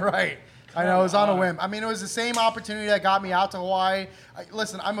that? Yeah. Right. I know, it was on a whim. I mean, it was the same opportunity that got me out to Hawaii.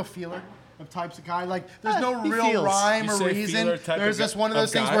 Listen, I'm a feeler of types of guy. Like, there's no he real feels. rhyme You or say reason. feeler type There's of just one of of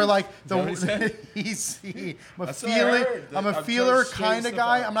those things guy? where, like, Is that what he said? I'm a That's what I heard. I'm I'm a trying feeler to straighten kind of stuff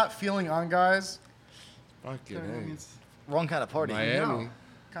guy. out. I'm not feeling on guys. Fucking Wrong kind of party. Miami.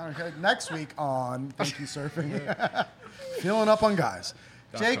 Kind of next week on Thank You Surfing. Feeling up on guys.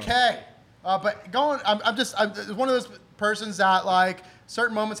 JK. But I'm one of those persons that like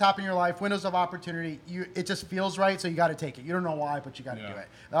certain moments happen in your life, windows of opportunity. It just feels right, so you got to take it. You don't know why, but you got to do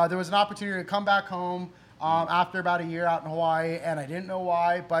it. There was an opportunity to come back home after about a year out in Hawaii, and I didn't know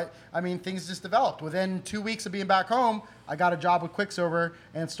why, but I mean things just developed. Within 2 weeks of being back home, I got a job with Quicksilver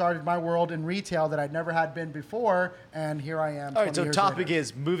and started my world in retail that I'd never had been before, and here I am. All right, 20 so years topic later.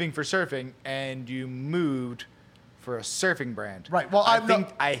 is moving for surfing, and you moved for a surfing brand. Right, well, I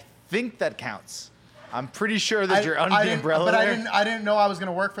think that counts. I'm pretty sure that you're under the didn't- umbrella but there. I didn't know I was going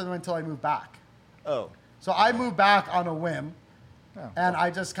to work for them until I moved back. Oh. So I moved back on a whim, Oh. and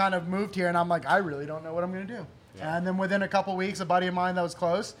I just kind of moved here, and I'm like, I really don't know what I'm going to do. And then within a couple weeks, a buddy of mine that was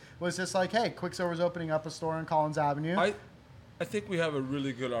close was just like, hey, Quicksilver's opening up a store on Collins Avenue. I think we have a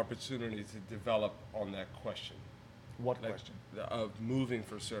really good opportunity to develop on that question. What Like, question? of moving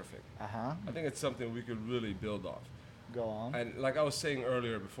for surfing. Uh-huh. I think it's something we could really build off. Go on. And like I was saying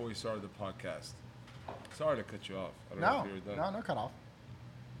earlier before we started the podcast, sorry to cut you off. I don't know if you're done. no cut off.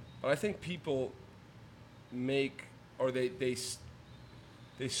 But I think people make or they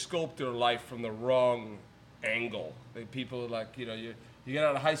sculpt their life from the wrong angle. Like people like, you get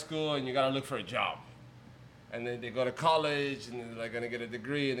out of high school and you got to look for a job. And then they go to college and they're like going to get a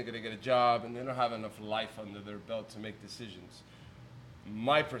degree and they're going to get a job and they don't have enough life under their belt to make decisions.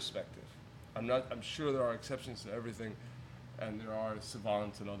 My perspective, I'm sure there are exceptions to everything and there are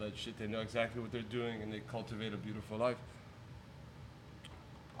savants and all that shit. They know exactly what they're doing and they cultivate a beautiful life.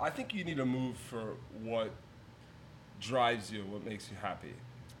 I think you need to move for what drives you, what makes you happy.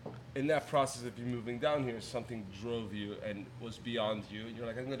 In that process of you moving down here, something drove you and was beyond you, and you're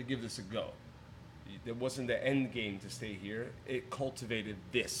like, I'm going to give this a go. There wasn't the end game to stay here. It cultivated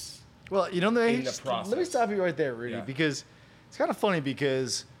this. Well, in the process. let me stop you right there, Rudy, Yeah. because it's kind of funny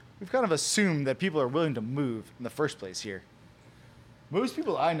because we've kind of assumed that people are willing to move in the first place here. Most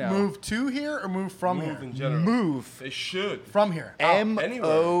people I know Move to here or move from Move here? in general. move They should. From here. Out.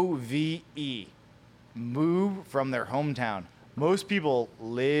 MOVE. Move from their hometown. Most people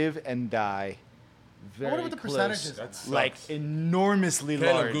live and die very I wonder what the close, percentages That are. sucks. like enormously Can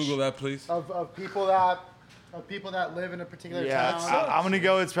I large. Google that, please? Of people that live in a particular Yeah, town. I'm gonna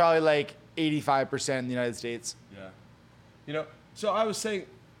go. It's probably like 85% in the United States. Yeah. So I was saying,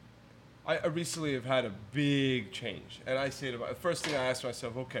 I recently have had a big change. And I say to the first thing I ask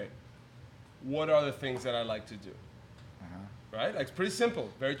myself, okay, what are the things that I like to do? Right? Like, it's pretty simple,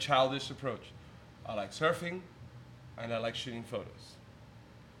 very childish approach. I like surfing and I like shooting photos.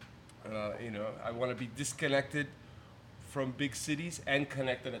 And, I want to be disconnected from big cities and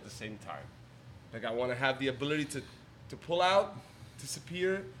connected at the same time. Like, I want to have the ability to pull out,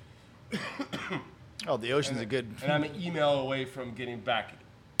 disappear, Oh, the ocean's a good. and I'm an email away from getting back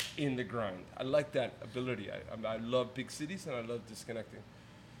in the grind. I like that ability. I love big cities and I love disconnecting.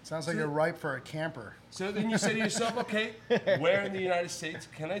 Sounds like you're ripe for a camper. So then you say to yourself, okay, where in the United States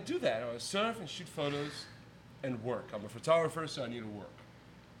can I do that? I want to surf and shoot photos and work. I'm a photographer, so I need to work.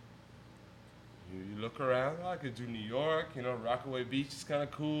 You look around, I could do New York, Rockaway Beach is kind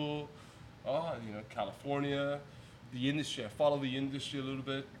of cool. Oh, California, the industry. I follow the industry a little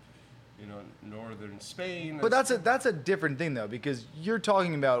bit. Northern Spain. But that's a different thing though, because you're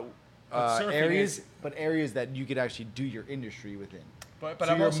talking about surfing areas, is- but areas that you could actually do your industry within. But So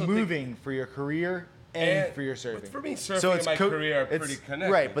I'm you're also moving for your career and for your surfing. But for me, surfing and my career are pretty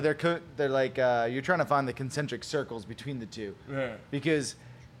connected. Right, but they're like you're trying to find the concentric circles between the two. Yeah. Because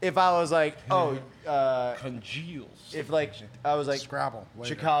if I was like, Congeals. if like I was like Scrabble.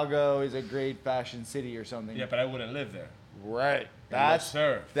 later. Chicago is a great fashion city or something. Yeah, but I wouldn't live there. Right. I love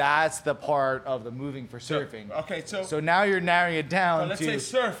surf. That's the part of the moving for So- surfing. okay, so now you're narrowing it down But let's to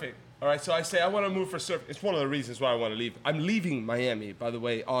say surfing. All right, so I say I want to move for surfing. It's one of the reasons why I want to leave. I'm leaving Miami, by the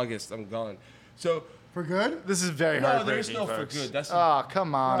way. August, I'm gone. So For good? this is very no, heartbreaking. there is no for folks. good. That's a Oh,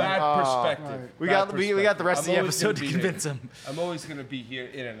 come on. bad Oh. perspective. Right. We Bad got we got the rest perspective. of the I'm always episode to gonna be convince here. him. I'm always going to be here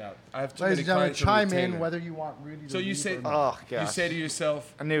in and out. I have too Ladies many and gentlemen, clients on chime retainer. in whether you want Rudy to So you leave say, or not. Oh, you gosh. say to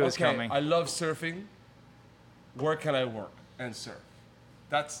yourself, I knew it was okay, coming. I love surfing. Where can I work and surf?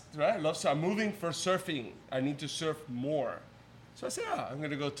 That's right. I love surfing. I'm moving for surfing. I need to surf more. So I say, I'm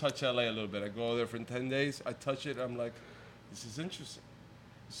going to go touch LA a little bit. I go there for 10 days. I touch it. I'm like, this is interesting.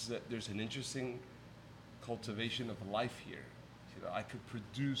 There's an interesting cultivation of life here. I could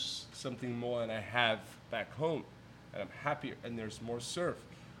produce something more than I have back home, and I'm happier. And there's more surf.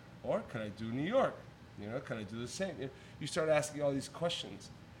 Or can I do New York? Can I do the same? You start asking all these questions.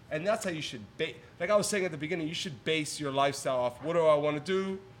 And that's how you should base, like I was saying at the beginning, you should base your lifestyle off, what do I want to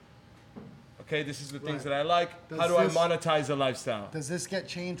do? Okay, this is the things Right. that I like. Does How do I this- monetize a lifestyle? Does this get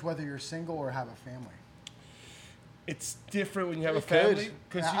changed whether you're single or have a family? It's different when you have a It could. family.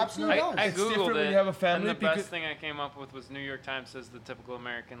 'cause Yeah, you- absolutely. I It's googled different it, when you have a family and the because- best thing I came up with was New York Times says the typical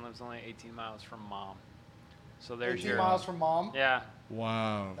American lives only 18 miles from mom. So there's 18 your miles from mom. yeah.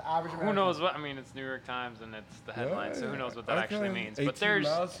 Wow. The average Who American. knows what? I mean, it's New York Times and it's the headline, so who knows what that Okay. actually means? 18 But there's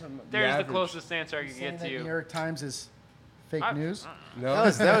miles from the there's the average. closest answer I could Saying get that to New you. York Times is fake I- news. No.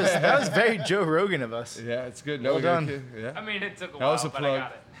 That was very Joe Rogan of us. Yeah, it's good. Well No, you're done. okay. Yeah. I mean, it took a That while, was a but I plug.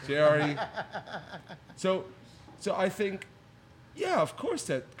 got it. JRE. So I think, yeah, of course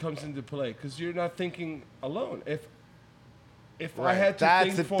that comes into play because you're not thinking alone. If I had to that's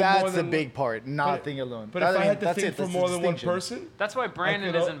think the, for that's more the than big part, not but- thinking alone. But That- if I mean, had to that's think it, for that's the more than one distinction. person, That's why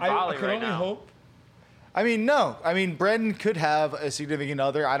Brandon I is could, in I Bali could right only now. hope. I mean, no. I mean, Brendan could have a significant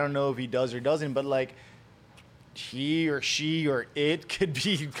other. I don't know if he does or doesn't, but like, he or she or it could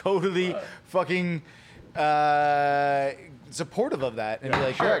be totally fucking supportive of that and be Yeah,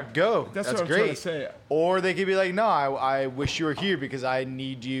 like, sure. sure, go. That's That's what I'm great. trying to say. Or they could be like, no, I wish you were here because I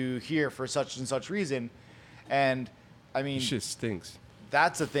need you here for such and such reason. And I mean, Shit stinks.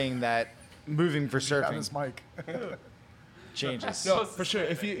 that's the thing that moving for Grab surfing. this mic. changes. No, for sure.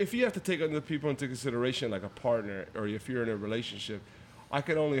 If you have to take other people into consideration, like a partner, or if you're in a relationship, I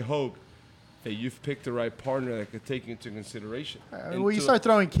can only hope that you've picked the right partner that could take you into consideration. Well, you start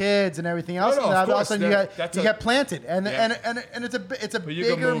throwing kids and everything else, No, and of all of a course, sudden that's you a- get planted, and Yeah. and it's a But you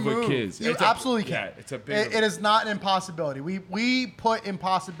can bigger move with move. kids. You It's a- absolutely can. yeah, it's a bigger It is not an impossibility. We put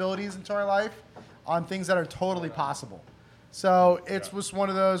impossibilities into our life on things that are totally possible. So it's just one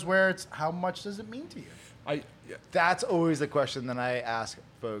of those where it's how much does it mean to you? That's always the question that I ask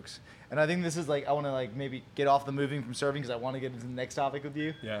folks. And I think this is like, I want to like maybe get off the moving from surfing because I want to get into the next topic with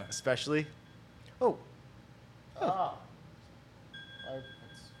you. Yeah. Especially. Oh,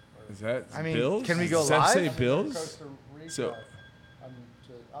 Is that I mean, Bills? can we go Does that say live? Bills? Costa Rica. So-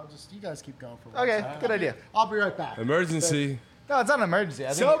 I'll just you guys keep going for one okay, second. good idea. I'll be right back. Emergency. No, it's not an emergency.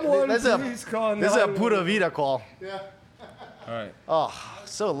 I think Someone this please call this is a 911. Pura Vida call. Yeah. All right. Oh,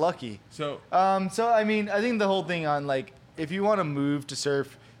 so lucky. So So I mean, I think the whole thing on like, if you want to move to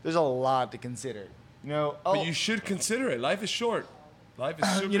surf, there's a lot to consider. You know, but you should consider it. Life is short. Life is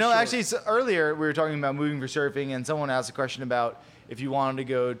super you know, short. actually, so earlier we were talking about moving for surfing, and someone asked a question about if you wanted to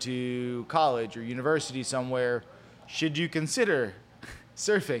go to college or university somewhere, should you consider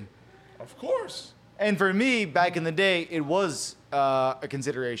surfing? Of course. And for me, back in the day, it was a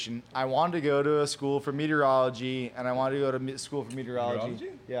consideration. I wanted to go to a school for meteorology, and I wanted to go to school for meteorology.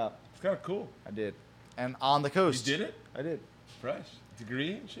 Meteorology? Yeah, It's kind of cool. I did. And on the coast. You did it? I did. Fresh.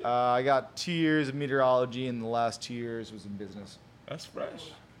 Degree and shit. I got 2 years of meteorology, and the last 2 years was in business. That's fresh.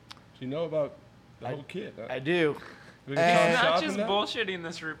 You know about the whole kit. Huh? I do. We can And- talk He's not shopping just now? bullshitting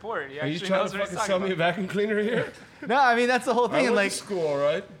this report. He Are you actually trying knows to what he's fucking sell talking me a about. vacuum cleaner here? No, I mean that's the whole I thing. And went like, to school, all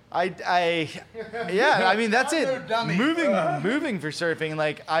right? yeah, I mean that's I'm it. no dummy. Moving for surfing.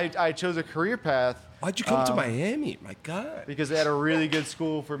 Like I chose a career path Why'd you come to Miami? My God. because they had a really good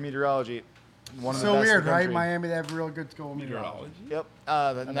school for meteorology. One of the So best in weird, the right? country. Miami, they have real good school meteorology. Meteorology?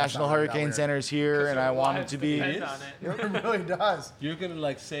 Yep. The National not really that Hurricane weird. Center is here, and I wanted to be. Depends on it. It really does. You're gonna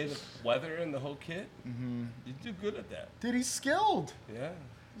like say the weather and the whole kit? Mm-hmm. You do good at that. Dude, he's skilled. Yeah. Fuck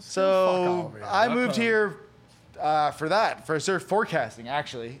So off, man. I Fuck moved off. here for surf forecasting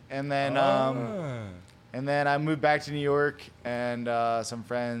actually, and then and then I moved back to New York, and some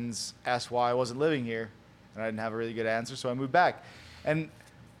friends asked why I wasn't living here, and I didn't have a really good answer, so I moved back. And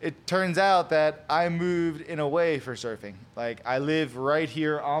it turns out that I moved in a way for surfing. Like I live right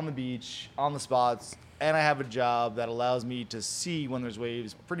here on the beach, on the spots, and I have a job that allows me to see when there's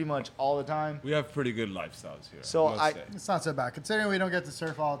waves pretty much all the time. We have pretty good lifestyles here. So must I- say. It's not so bad. Considering we don't get to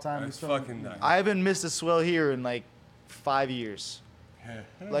surf all the time, we That's still fucking nice. I haven't missed a swell here in like 5 years.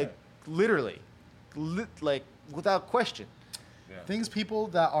 Like literally, like without question. Yeah. things people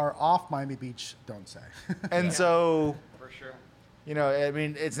that are off Miami Beach don't say. And so, For sure. you know, I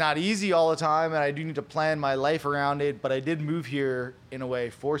mean, it's not easy all the time, and I do need to plan my life around it. But I did move here in a way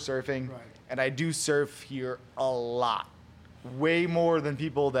for surfing, Right. and I do surf here a lot, way more than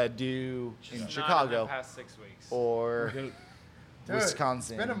people that do in Not Chicago in the past 6 weeks. or Dude,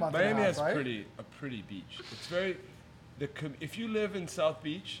 Wisconsin. It's been a month Miami and a half, has right? a pretty beach. It's very if you live in South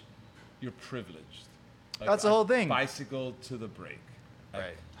Beach, you're privileged. Like, That's the I whole thing. Bicycle to the break.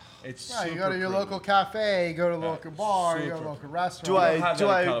 Right. It's Yeah, you super go to your privileged. local cafe, you go to a local bar, you go to a super. local restaurant. Do don't I have do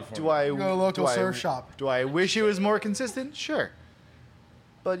that in I California. do I You go to a local do I- surf shop. Do I wish it was more consistent? Sure.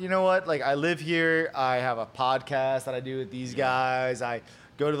 But you know what? Like I live here. I have a podcast that I do with these guys. I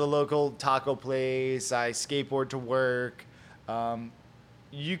go to the local taco place. I skateboard to work.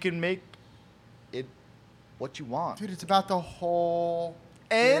 You can make it what you want. Dude, it's about the whole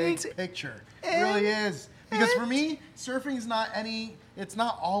And- big picture. It really is. Because for me, surfing is not it's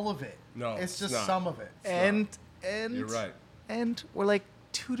not all of it. No, It's it's just not. some of it. and You're right. And we're like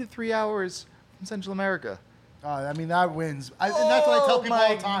 2 to 3 hours from Central America. I mean, that wins. And that's what I tell people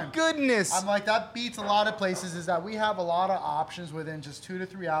all the time. Goodness. I'm like, that beats a lot of places, is that we have a lot of options within just 2 to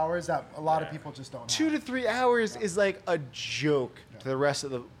 3 hours that a lot of people just don't 2 have. to 3 hours is like a joke to the rest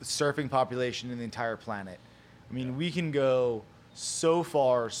of the surfing population in the entire planet. I mean, we can go so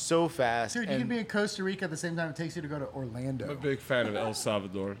far, so fast. Dude, you can be in Costa Rica at the same time it takes you to go to Orlando. I'm a big fan of El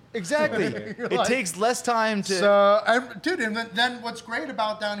Salvador. Exactly. You're It like- takes less time to. Dude, and then what's great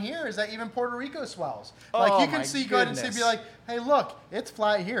about down here is that even Puerto Rico swells. Like Oh, you can my see, go ahead and see, be goodness. like, hey, look, it's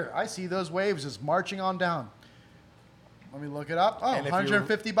flat here. I see those waves just marching on down. Let me look it up. Oh, And if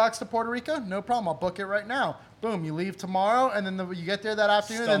 $150 to Puerto Rico? No problem. I'll book it right now. Boom, you leave tomorrow, and then you get there that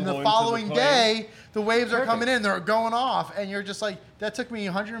afternoon, and Stumble the into the following plane. day, the waves are Perfect. coming in, they're going off, and you're just like, that took me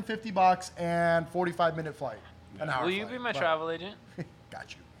 $150 and 45-minute flight. An hour Will you flight. be my But- travel agent?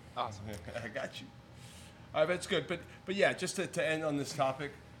 Got you. Awesome. I got you. All right, that's good. But yeah, just to end on this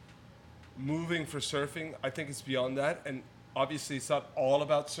topic, moving for surfing, I think it's beyond that. And obviously it's not all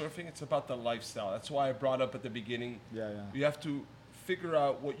about surfing, it's about the lifestyle. That's why I brought up at the beginning, you have to figure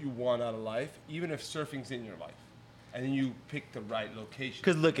out what you want out of life, even if surfing's in your life. And then you pick the right location.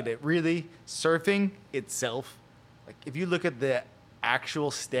 Because look at it, really, surfing itself, like if you look at the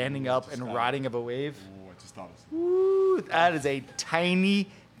actual standing up and riding of a wave, Ooh, I just thought of woo, that is a tiny,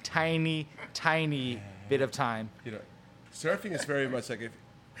 tiny, tiny bit of time. You know, surfing is very much like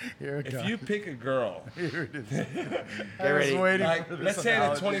Here if you pick a girl, Get ready. like, let's say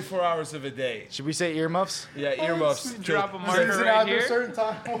in 24 hours of a day. Should we say earmuffs? Yeah, earmuffs. Drop a Is marker it right after a here. certain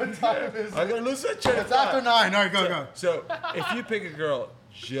time? What time is I'm it? gonna lose that train of It's after thought. 9. All right, go. So if you pick a girl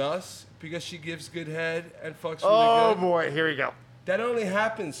just because she gives good head and fucks really Oh good, boy, here we go. that only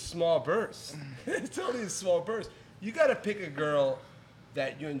happens small bursts. It's only a small burst. You gotta pick a girl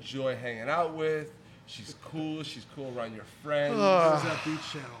that you enjoy hanging out with. She's cool around your friends. Where's that beach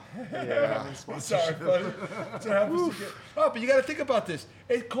channel? Sorry, buddy. That's what happens to get. Oh, but you gotta think about this.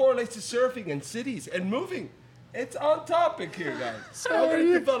 It correlates to surfing and cities and moving. It's on topic here, guys. So how are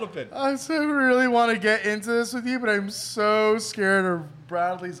you developing? I so really want to get into this with you, but I'm so scared of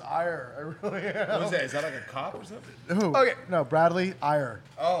Bradley's ire. I really am. What is that? Is that like a cop or something? Who? Okay. No, Bradley ire.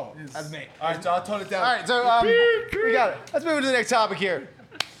 Oh, that's me. All right, so I'll tone it down. All right, so we got it. Let's move to the next topic here.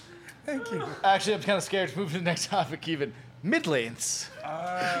 Thank you. Actually, I'm kind of scared to move to the next topic even. Mid-lanes.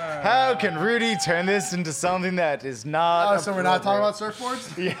 How can Rudy turn this into something that is not So we're not talking about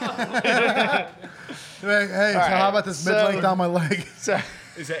surfboards? Yeah. hey, so how about this mid-length down my leg? So,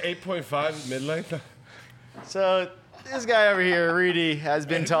 Is that 8.5 mid-length? so this guy over here, Rudy, has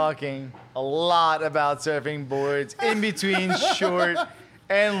been talking a lot about surfing boards in between short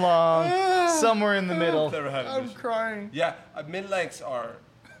and long, somewhere in the middle. Never had a I'm mission. crying. Yeah, mid-lengths are,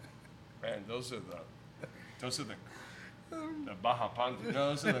 man, those are the Baja Panty. No,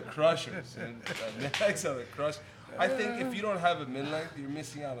 those are the crushers. And mid-lengths are the crush. I think if you don't have a mid-length, you're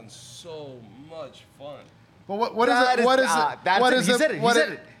missing out on so much fun. But what is it? What is it? That's What it. is He it? said it. He What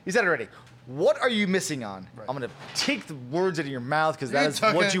said it. He said it already. What are you missing on? I'm gonna take the words out of your mouth because that You is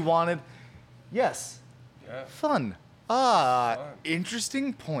took what it. you wanted. Yes, Yeah. fun.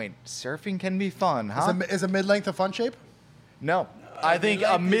 Interesting point. Surfing can be fun, huh? Is a mid-length a fun shape? No, I think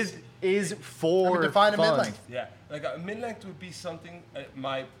a mid-length mid is for I mean, define a fun. mid-length. Yeah, like a mid-length would be something, at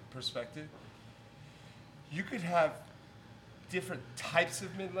my perspective, you could have different types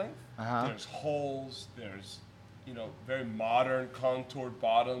of mid-length. Uh-huh. There's holes, there's, very modern contoured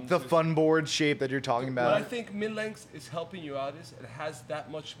bottoms. The There's- fun board shape that you're talking What I about. think mid-length is helping you out is it has that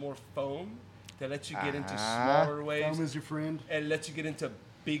much more foam that lets you get into Uh-huh. smaller waves. Foam is your friend. And lets you get into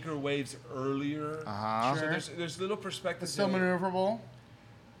bigger waves earlier. Uh-huh. So Sure. there's little perspectives. It's still in it. maneuverable.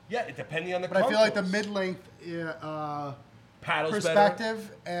 Yeah, depending on the But I feel like the contours. mid-length paddles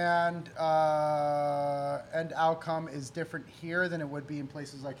perspective and outcome is different here than it would be in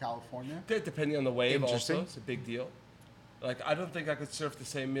places like California. better. Depending on the wave, Interesting. also, it's a big deal. Like I don't think I could surf the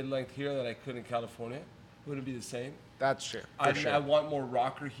same mid-length here that I could in California. It wouldn't be the same. That's true. I want more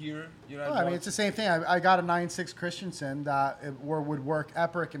rocker here. Well, I mean, it's the same thing. I got a 9.6 Christensen that would work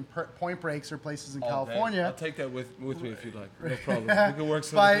epic in point breaks or places in California. I'll take that with me if you'd like. No problem. We can work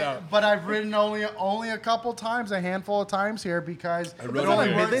something out. But I've ridden only a couple times, a handful of times here because I it rode only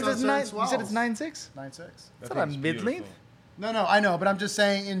it. works Mid-length on is certain nine. You swells. said it's 9.6. 9.6. It's not a mid-length. No, I know, but I'm just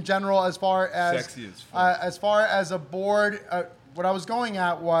saying in general, as far as Sexy as fuck. a board, what I was going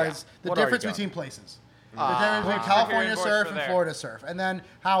at was the What are you difference going? between places. The difference between What's the California carrying surf force and for there? Florida surf, and then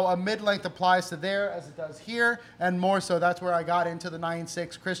how a mid-length applies to there as it does here, and more so. That's where I got into the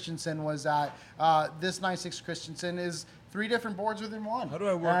 9.6 Christensen. Was that this 9.6 Christensen is 3 different boards within one. How do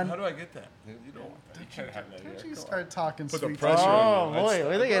I work? And How do I get that? You don't want that. You can't have that. Don't here. you Come on. start talking Put the sweet pressure talk. on Oh you. boy, That's-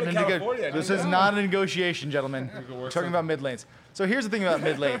 we're I'm going to getting California, This I is know. not a negotiation, gentlemen. can work We're talking about mid lanes. So here's the thing about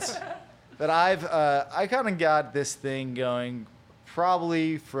mid lanes that I kind of got this thing going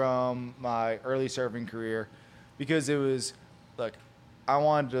probably from my early surfing career because it was, look, I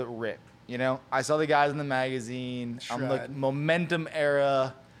wanted to rip. I saw the guys in the magazine. I'm like Shred. momentum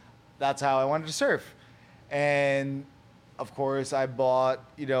era. That's how I wanted to surf, and of course, I bought,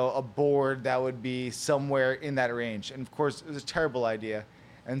 a board that would be somewhere in that range. And of course, it was a terrible idea.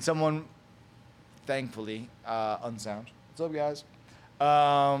 And someone, thankfully, Unsound, what's up, guys,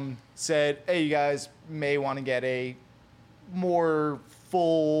 said, hey, you guys may want to get a more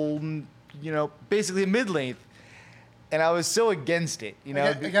full, basically a mid-length. And I was so against it,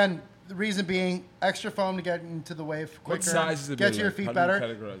 Again, the reason being extra foam to get into the wave quicker, What size is the get to your mid-length? feet How do you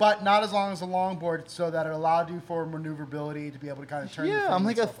better, categorize but not as long as a longboard, so that it allowed you for maneuverability to be able to kind of turn. your Yeah, fin I'm and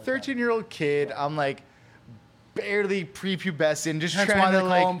like a stuff that. 13-year-old kid. I'm like barely prepubescent, just Hence why trying they to call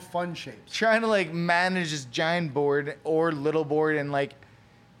like them fun shapes. trying to like manage this giant board or little board, and like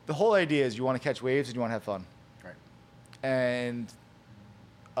the whole idea is you want to catch waves and you want to have fun. Right. And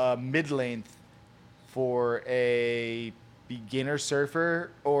mid-length for a beginner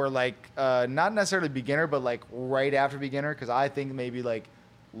surfer, or like not necessarily beginner, but like right after beginner, because I think maybe like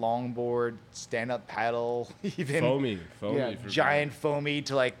longboard, stand-up paddle, even Foamy yeah, for giant foamy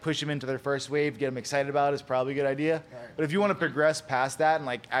to like push them into their first wave, get them excited about it is probably a good idea. Right. But if you want to progress past that and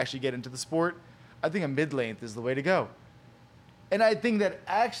like actually get into the sport, I think a mid-length is the way to go. And I think that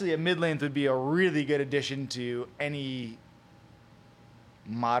actually a mid-length would be a really good addition to any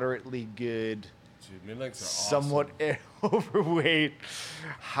moderately good, Dude, mid-lengths are somewhat awesome. overweight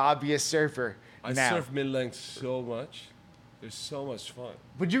hobbyist surfer. I now. surf mid-lengths so much. They're so much fun.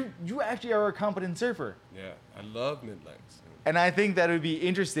 But you actually are a competent surfer. Yeah, I love mid-lengths. And I think that it would be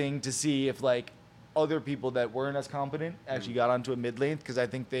interesting to see if like other people that weren't as competent actually got onto a mid-length, because I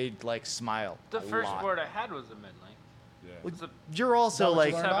think they'd like smile. The a first lot. board I had was a mid-length. Yeah. Well, It's a You're also Is that what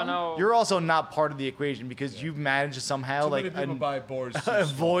you like learned on? 7.0. you're also not part of the equation, because you've managed to somehow Too like many people buy boards. too small.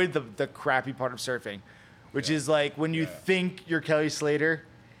 avoid the crappy part of surfing, which Yeah. is like when you Yeah. think you're Kelly Slater,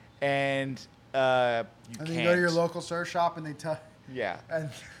 and you And can't. then you go to your local surf shop and they tell, Yeah. and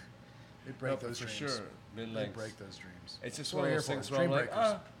they No, break but those for dreams. sure, They mid-lengths. break those dreams. It's just That's one what of we're those here things for, where I'm dream like,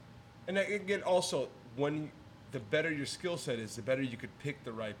 breakers. and again, also, the better your skill set is, the better you could pick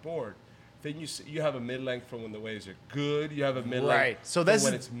the right board. Then you have a mid-length for when the waves are good. You have a mid-length Right. So for this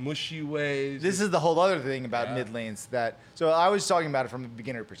when is- it's mushy waves. This is the whole other thing about Yeah. mid-lanes so I was talking about it from a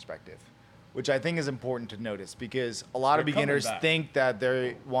beginner perspective, which I think is important to notice, because a lot of They're coming beginners back. think that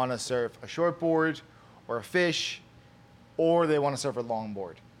they want to surf a short board or a fish, or they want to surf a long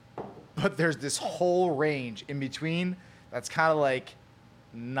board. But there's this whole range in between that's kind of like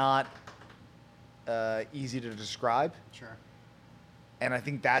not easy to describe. Sure. And I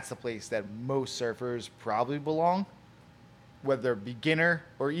think that's the place that most surfers probably belong, whether they're beginner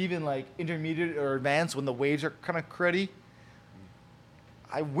or even like intermediate or advanced when the waves are kind of cruddy.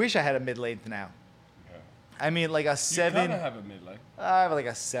 I wish I had a mid-length now. Yeah. I mean, like a You 7. kind of have a mid-length. I have like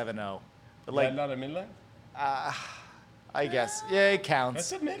a 7.0. But Like like, not a mid-length. I guess. Yeah, it counts.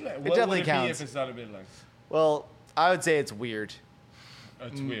 That's a mid-length. It What definitely would it be counts. if it's not a mid-length? Well, I would say it's weird.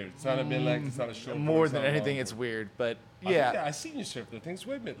 It's weird. It's not a mid-length. It's not a short. board, More it's than not a anything, long it's board. weird. But I think yeah. I seen you surf the thing's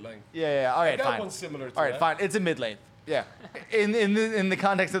way mid-length. Yeah. All right, got fine. one similar to All right, that. fine. It's a mid-length. Yeah. In the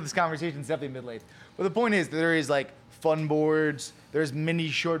context of this conversation, it's definitely mid-length. But the point is, there is like fun boards. There's mini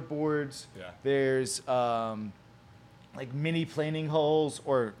short boards. Yeah. There's like mini planing holes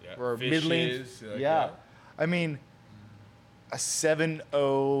or mid-length. Fishes, like yeah. that. I mean, a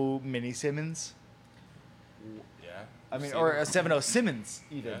 7.0 mini Simmons. Yeah. I mean, Seen or it. a 7.0 Simmons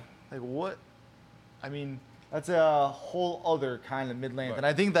even. Yeah. Like what? I mean, that's a whole other kind of mid-length. Right. And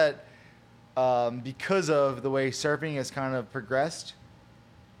I think that because of the way surfing has kind of progressed,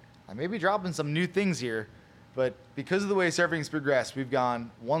 I may be dropping some new things here, but because of the way surfing's progressed, we've gone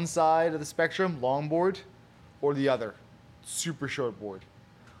one side of the spectrum, longboard, or the other, super short board.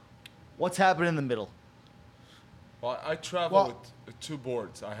 What's happening in the middle? Well, I travel Well- with two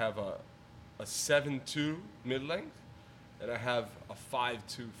boards. I have a 7.2 mid-length, and I have a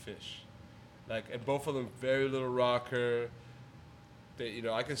 5.2 fish. Like, and both of them very little rocker.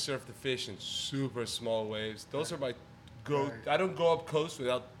 I can surf the fish in super small waves. Those are my go. Right. I don't go up coast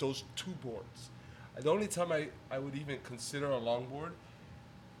without those two boards. The only time I would even consider a longboard,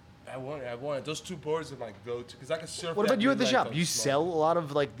 I wanted those two boards are my go-to because I can surf. What that about you at the mid-length shop? on You small. sell a lot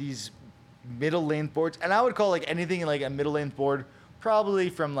of like these middle length boards, and I would call like anything like a middle length board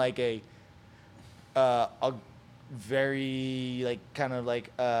probably from like a very like kind of like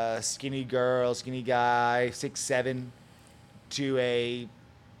a skinny girl, skinny guy, 6'7", to a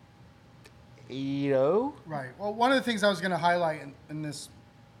 8.0. Right. Well, one of the things I was going to highlight in this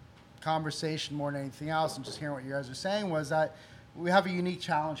conversation more than anything else, and just hearing what you guys are saying, was that we have a unique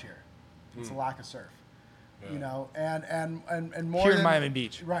challenge here. It's a lack of surf. You know, and more Here in than, Miami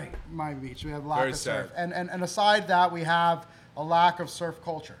Beach. Right, Miami Beach. We have a lack Very of surf, sad. and aside that, we have a lack of surf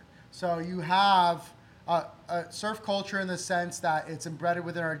culture. So you have a surf culture in the sense that it's embedded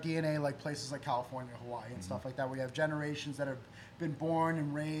within our DNA, like places like California, Hawaii, and stuff like that. We have generations that have been born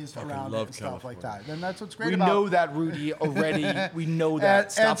and raised Fucking around it love and stuff like California. that. And that's what's great We about know that, Rudy, already. We know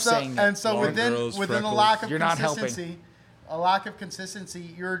that. Stop saying that. And so Long within girls, the freckles. lack of You're not helping. consistency, a lack of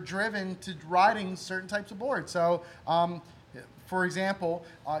consistency, you're driven to riding certain types of boards. So, for example,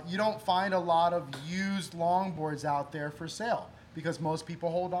 you don't find a lot of used longboards out there for sale because most people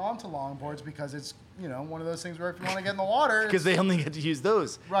hold on to longboards because it's one of those things where if you want to get in the water, Because they only get to use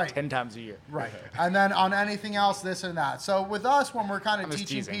those Right. 10 times a year. right. And then on anything else, this and that. So with us, when we're kind of I'm just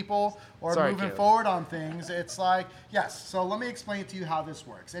teaching teasing. people or Sorry, moving Caleb. forward on things, it's like, yes. So let me explain to you how this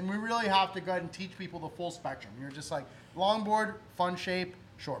works. And we really have to go ahead and teach people the full spectrum. You're just like longboard, fun shape,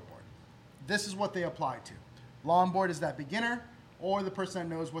 shortboard. This is what they apply to. Longboard is that beginner or the person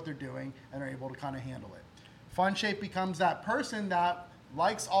that knows what they're doing and are able to kind of handle it. Fun shape becomes that person that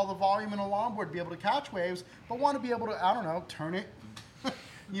likes all the volume in a longboard, be able to catch waves, but want to be able to, I don't know, turn it.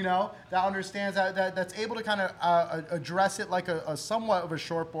 That understands that's able to kind of address it like a somewhat of a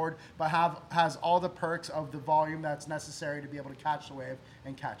shortboard, but has all the perks of the volume that's necessary to be able to catch the wave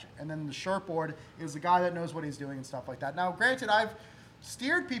and catch it. And then the shortboard is the guy that knows what he's doing and stuff like that. Now, granted, I've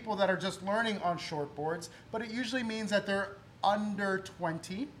steered people that are just learning on shortboards, but it usually means that they're under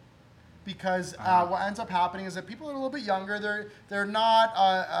 20. Because what ends up happening is that people are a little bit younger. They're not,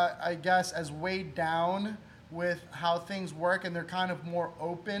 I guess, as weighed down with how things work, and they're kind of more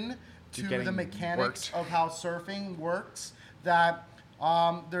open to the getting mechanics worked. of how surfing works. That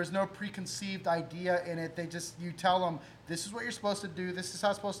there's no preconceived idea in it. You tell them this is what you're supposed to do. This is how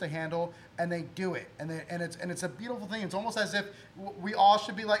it's supposed to handle, and they do it. And it's a beautiful thing. It's almost as if we all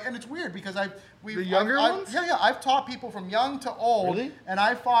should be like. And it's weird because The younger ones? Yeah, I've taught people from young to old, Really? and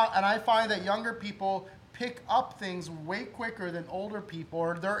I find that younger people pick up things way quicker than older people,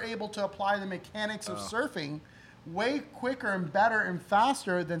 or they're able to apply the mechanics of surfing way quicker and better and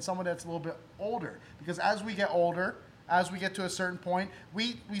faster than someone that's a little bit older. Because as we get older, as we get to a certain point,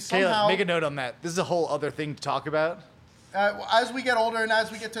 we somehow Caleb, make a note on that. This is a whole other thing to talk about. as we get older and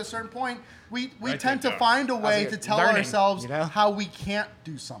as we get to a certain point, we Write tend that to down. find a way As we to get tell learning, ourselves you know? how we can't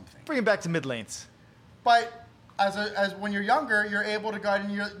do something. Bring it back to mid lanes. But as when you're younger, you're able to go ahead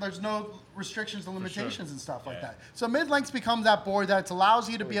and there's no restrictions and limitations and stuff like that. So mid-lengths becomes that board that allows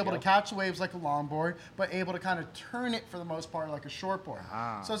you to be able to catch the waves like a longboard, but able to kind of turn it for the most part like a shortboard.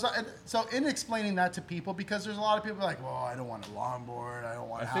 So in explaining that to people, because there's a lot of people like, well, I don't want a longboard, I don't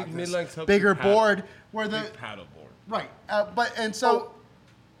want I to think have this mid-lengths helps bigger you paddle. board where the Big paddle board. right. So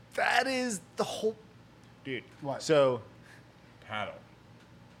That is the whole. Dude. what? So, Paddle.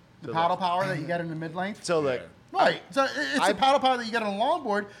 The paddle power that you get in the mid-length. look. Yeah. Right. So it's I- a paddle power that you get on a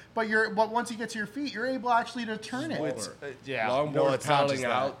longboard, but once you get to your feet, you're able actually to turn it. Slower. Yeah. Longboard, no, it's not paddling just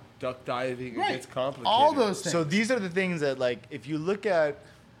that. out, duck diving, Right. it gets complicated. All those things. So these are the things that, like, if you look at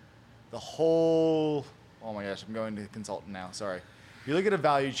the whole, oh my gosh, I'm going to consultant now. Sorry. If you look at a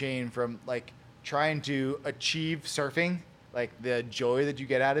value chain from like trying to achieve surfing, like the joy that you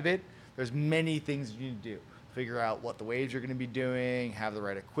get out of it, there's many things you need to do. Figure out what the waves you're going to be doing, have the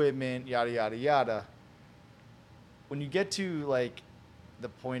right equipment, yada yada yada. When you get to like the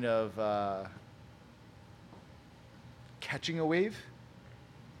point of catching a wave,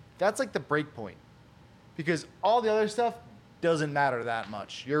 that's like the break point. Because all the other stuff doesn't matter that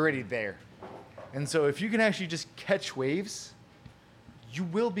much. You're already there. And so if you can actually just catch waves, you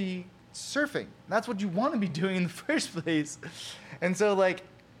will be surfing. That's what you want to be doing in the first place. And so like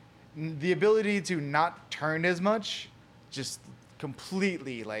the ability to not turn as much just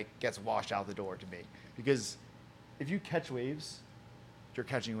completely like gets washed out the door to me. Because if you catch waves, you're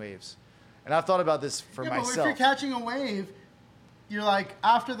catching waves. And I've thought about this for But if myself. you're catching a wave, you're like,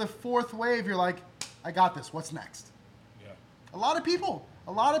 after the fourth wave, you're like, I got this. What's next? Yeah. A lot of people,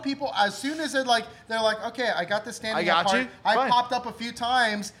 as soon as they're like, okay, I got this standing I got up part. you. I Fine. popped up a few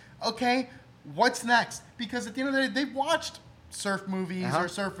times. Okay, what's next? Because at the end of the day, they've watched surf movies Uh-huh. or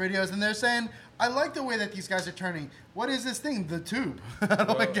surf videos, and they're saying, I like the way that these guys are turning. What is this thing? The tube. How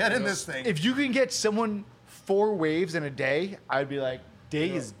do I get in this thing? If you can get someone 4 waves in a day, I'd be like, day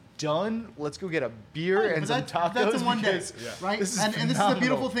is done. Let's go get a beer Right, and but some tacos. That's in one day, because right? This is and this is the phenomenal.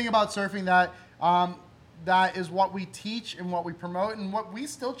 beautiful thing about surfing that is what we teach and what we promote and what we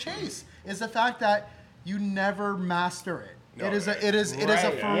still chase is the fact that you never master it. No, it is a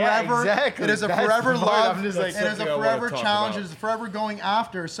right. forever Yeah, exactly. it is a That's forever the part love. I'm just It like- is a Something I wanna forever talk challenge. about. It is forever going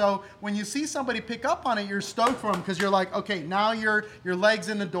after. So when you see somebody pick up on it, you're stoked for them because you're like, okay, now your legs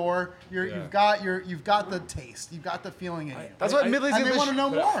in the door. Yeah. You've got the taste. You've got the feeling in you. That's what I- mid-lanes and they English want to know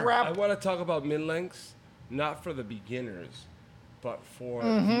more. crap. I want to talk about mid-lengths, not for the beginners, but for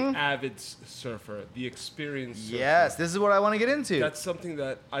Mm-hmm. the avid surfer, the experienced surfer. Yes, this is what I want to get into. That's something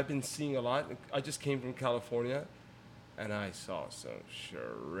that I've been seeing a lot. I just came from California, and I saw some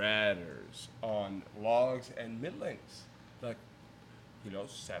shredders on logs and mid-lengths. Like,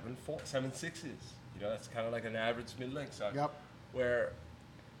 7.6s. That's kind of like an average mid-length. So Yep. Where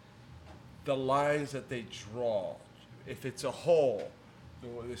the lines that they draw, if it's a hole,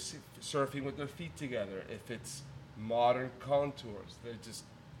 they're surfing with their feet together. If it's modern contours, they're just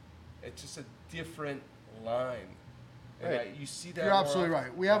It's just a different line. And Right. you see that. You're more absolutely often.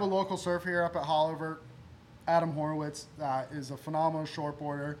 right. We have a local surfer here up at Hollivert, Adam Horowitz, that is a phenomenal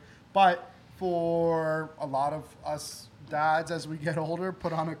shortboarder. But for a lot of us dads, as we get older,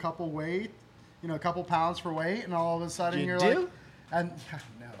 put on a couple weight, a couple pounds for weight, and all of a sudden You you're do? like, and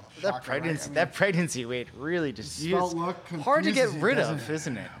no, That shocker, right? pregnancy, I mean, that pregnancy weight really just spelt look hard to get confuses you, rid doesn't of, it?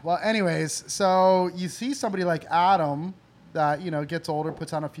 isn't it? Well, anyways, so you see somebody like Adam that, gets older,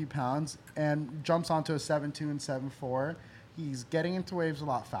 puts on a few pounds, and jumps onto a 7.2 and 7.4. He's getting into waves a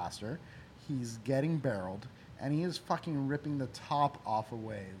lot faster. He's getting barreled, and he is fucking ripping the top off of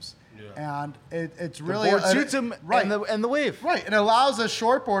waves. Yeah. And it's The really board suits him right, and the wave. right. And it allows a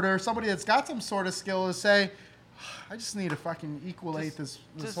shortboarder, somebody that's got some sort of skill, to say, I just need to fucking equalate this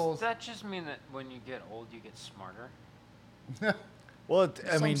Does whole. that just mean that when you get old, you get smarter? Well,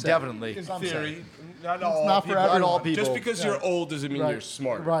 I Some mean, say. definitely. In Some say. theory, not all not for people. everyone. Not all people. Just because you're old doesn't mean Right. you're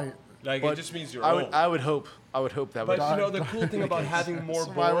smart. Right. Like But it just means you're I old. would, I would hope that but would. the cool thing about having more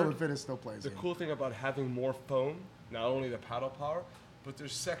Survival of board, the fittest still plays. the in. cool thing about having more foam, not only the paddle power, but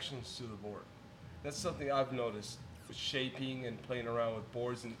there's sections to the board. That's something I've noticed with shaping and playing around with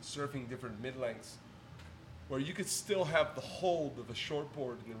boards and surfing different mid lengths, where you could still have the hold of a short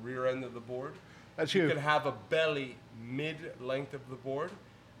board in the rear end of the board. That's you true. could have a belly mid length of the board,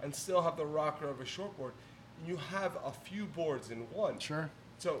 and still have the rocker of a short board. And you have a few boards in one. Sure.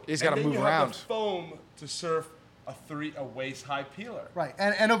 So He's and gotta then move you have around. the foam to surf a waist high peeler. Right,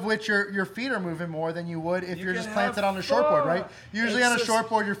 and of which your feet are moving more than you would if You you're can just planted have on a shortboard, fun. right? Usually It's on a just-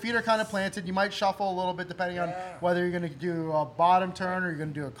 shortboard, your feet are kind of planted. You might shuffle a little bit depending on Yeah. whether you're going to do a bottom turn or you're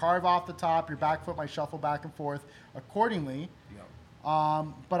going to do a carve off the top. Your back foot might shuffle back and forth accordingly.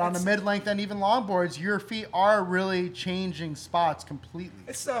 No. But on the It's- mid-length and even longboards, your feet are really changing spots completely.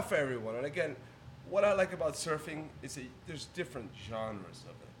 It's not for everyone. And again, what I like about surfing is that there's different genres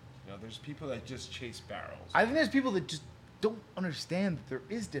of it. There's people that just chase barrels. I think there's people that just don't understand that there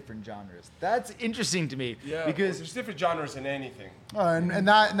is different genres. That's interesting to me because there's different genres in anything. And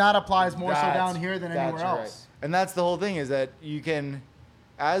that applies more so That's- down here than anywhere that's right. else. And that's the whole thing is that you can,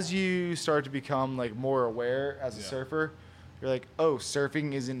 as you start to become like more aware as a Yeah. surfer, you're like, oh,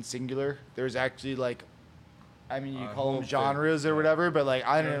 surfing isn't singular. There's actually like, I mean, you A call whole them thing. genres or Yeah. whatever, but like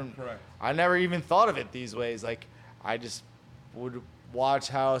I Yeah, didn't, correct. I never even thought of it these ways. Like I just would watch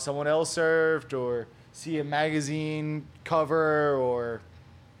how someone else surfed or see a magazine cover or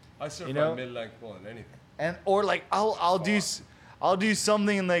I surf You know? my mid-length more than anything. and or like I'll do Fun. I'll do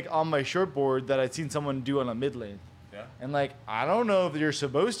something like on my shortboard that I'd seen someone do on a mid length. Yeah. And like I don't know if you're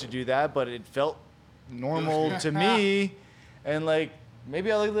supposed to do that, but it felt normal to me. And like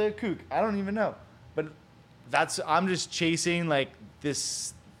maybe I look like a kook. I don't even know. But I'm just chasing like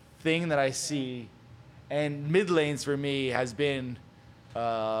this thing that I see. And mid lanes for me has been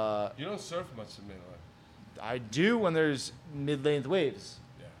You don't surf much in mid-length. I do when there's mid length waves.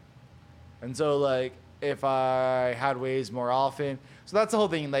 Yeah. And so, like, if I had waves more often, so that's the whole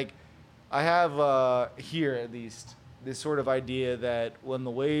thing. Like, I have here at least this sort of idea that when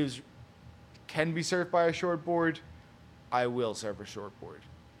the waves can be surfed by a shortboard, I will surf a shortboard.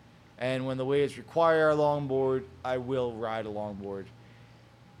 And when the waves require a longboard, I will ride a longboard.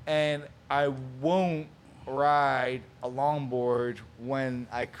 And I won't ride a longboard when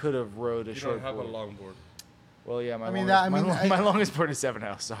I could have rode a You shortboard. don't have a longboard. Well, yeah, my I mean, longest, that- I mean, my I- longest board is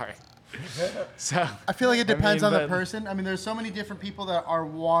 7.0. Sorry. So I feel like it depends on the but- person. I mean, there's so many different people that are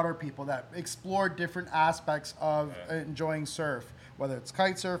water people that explore different aspects of enjoying surf, whether it's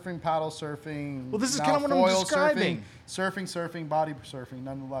kite surfing, paddle surfing. Well, this is now kind of what I'm foil describing. surfing, body surfing,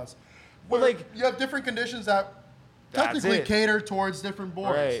 nonetheless. Well, Where like- you have different conditions that That's technically it. cater towards different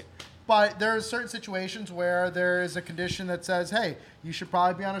boards. Right. But there are certain situations where there is a condition that says, hey, you should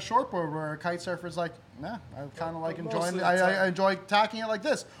probably be on a shortboard, where a kite surfer's like, nah, I kind of like But most enjoying of it. the I time- enjoy tacking it like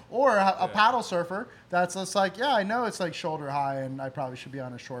this. Or a paddle surfer that's just like, yeah, I know it's like shoulder high and I probably should be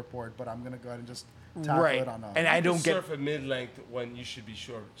on a shortboard, but I'm going to go ahead and just tackle right. it on a... And I You don't get surf a mid-length when you should be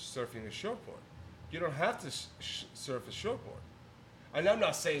surfing a shortboard. You don't have to surf a shortboard. And I'm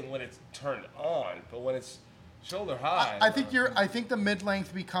not saying when it's turned on, but when it's shoulder high. I think the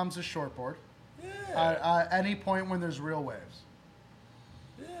mid-length becomes a shortboard Yeah. at any point when there's real waves.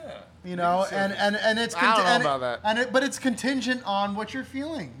 Yeah. You know, can and it's I don't know about that. but it's contingent on what you're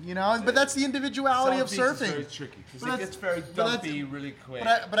feeling, you know. But that's the individuality of South Beach is surfing. very tricky because But it that's- gets very but that's- dumpy really quick.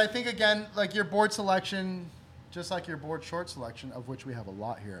 But I think again, like your board selection, just like your board short selection, of which we have a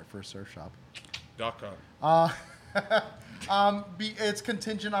lot here at First Surf Shop. .com. It's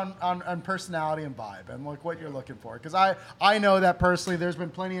contingent on personality and vibe and like what you're looking for. Because I know that personally, there's been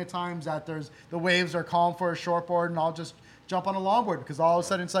plenty of times that the waves are calm for a shortboard, and I'll just jump on a longboard because all of a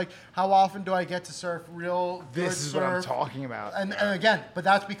sudden it's like, how often do I get to surf real good This is what I'm surf? talking about. And again, but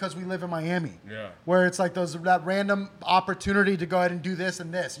that's because we live in Miami. Yeah. Where it's like that random opportunity to go ahead and do this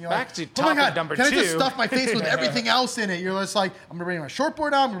and this. And you're Back like, to oh my topic God, number can I just 2? stuff my face with everything else in it? You're just like, I'm going to bring my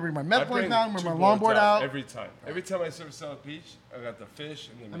shortboard out, I'm going to bring my I med bring blank out, I'm going to two bring my boards longboard out. every time. Every time I surf South Beach, I got the fish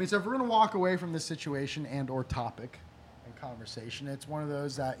and the I mean, so if we're going to walk away from this situation and or topic and conversation, it's one of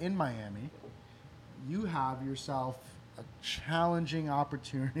those that in Miami, you have yourself a challenging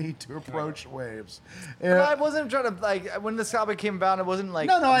opportunity to approach waves. But I wasn't trying to like when this topic came about. It wasn't like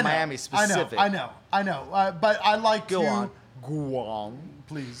I know. Miami specific. I know. But I like Go to on. Go on.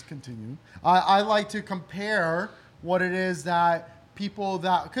 please continue. I like to compare what it is that people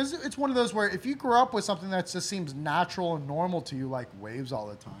that because it's one of those where if you grew up with something that just seems natural and normal to you, like waves all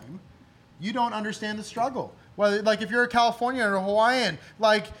the time, you don't understand the struggle. Whether like if you're a Californian or a Hawaiian,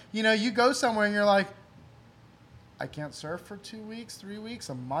 like you go somewhere and you're like, I can't surf for 2 weeks, 3 weeks,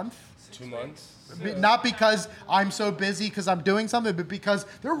 a month. 2 months. Not because I'm so busy because I'm doing something, but because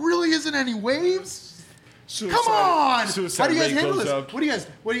there really isn't any waves. Come on! Suicide How do you guys rate handle goes this? up. What do you guys?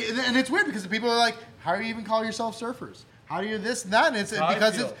 And it's weird because the people are like, "How do you even call yourself surfers? How do you this and that?" And it's How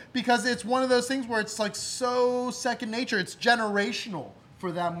I feel. because it's one of those things where it's like so second nature. It's generational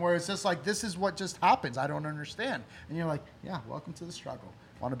for them, where it's just like this is what just happens. I don't understand. And you're like, "Yeah, welcome to the struggle.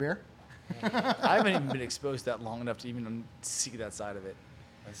 Want a beer?" I haven't even been exposed that long enough to even see that side of it.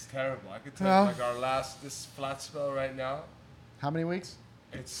 That's terrible. I could tell No. you, like this flat spell right now, How many weeks?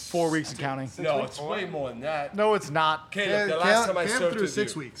 it's 4 weeks and counting. No, it's way more than that. No, it's not. Caleb, the last time I surfed through with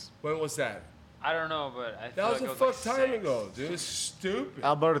 6 you, weeks. when was that? I don't know, but I feel That was like a it fuck was like time 6. ago, dude. It's stupid.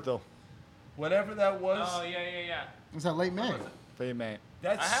 Alberto. Whenever that was, Oh yeah. Was that late May? Wait, mate.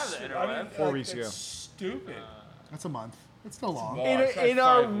 that's I have the interweb. 4 weeks that's ago. Stupid. That's a month. It's still long. Well, In, it's like in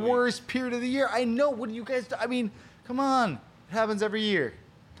our 5 weeks. worst period of the year. I know. What do you guys do? I mean, come on. It happens every year.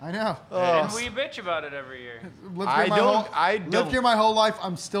 I know. And we bitch about it every year. Lived I here my don't- whole- I lived don't. here my whole life.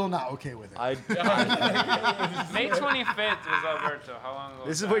 I'm still not okay with it. May 25th was Alberto. How long ago? This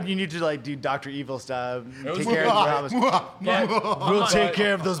was is that? when you need to like do Dr. Evil stuff. was Take care of the Bahamas. But We'll take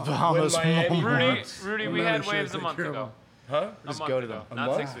care of those Bahamas. When Miami- Rudy, we had waves a month ago. Huh? A month go to ago. them. Not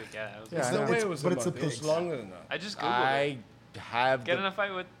month? 6 weeks. Yeah. It was Yeah, I No know. way it was but a it's month. the It was pigs. longer than that. I just googled it. I have Get in the, a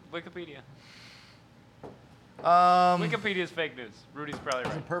fight with Wikipedia. um, Wikipedia's fake news. Rudy's probably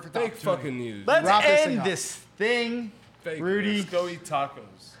right. Perfect Fake opportunity. fucking news. Let's Wrap this thing end up. this thing. Fake Rudy. news. Go eat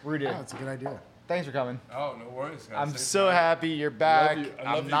tacos. Rudy, Oh, that's a good idea. thanks for coming. Oh, no worries, guys. I'm Thanks so for having happy you're back. you. I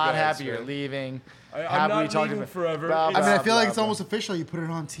love I'm you not guys, happy you're man. leaving. I'm Happy not we talked leaving about- forever. Blah, It's- I mean, I blah, feel like blah, it's blah. almost official. You put it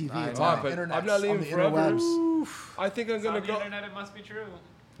on TV. It's know, on the but internet. I'm not leaving on the forever. interwebs. I think I'm It's gonna on the go. internet. It must be true.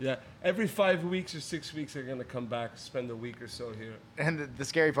 Yeah, every 5 weeks or 6 weeks, I'm gonna come back, spend a week or so here. And the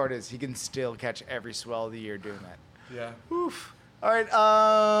scary part is he can still catch every swell of the year doing that. Yeah. Oof. All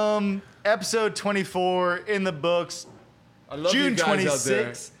right. Episode 24 in the books. I love June you guys out there.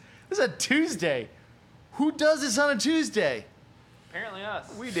 26th. This is a Tuesday. Who does this on a Tuesday? Apparently us.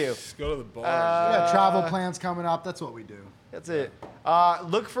 We do. Just go to the bar. We got travel plans coming up. That's what we do. That's it.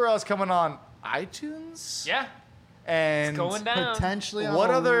 Look for us coming on iTunes. Yeah. And It's going down. Potentially on What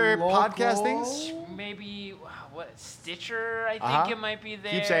a other local- podcast things? Maybe what Stitcher? I think Uh-huh. it might be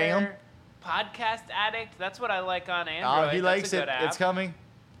there. Keep saying 'em. Podcast Addict. That's what I like on Android. he That's likes a it. good app. It's coming.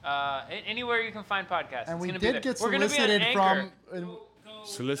 Anywhere you can find podcasts. And it's we gonna did be get there. We're gonna be on solicited Anchor. from.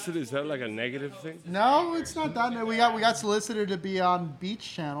 Solicited? Is that like a negative thing? No, it's not that. No, we got solicited to be on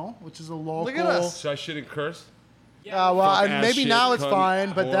Beach Channel, which is a local. Look at us. So I shouldn't curse? Well, Fuck and ass maybe shit, now it's cunt,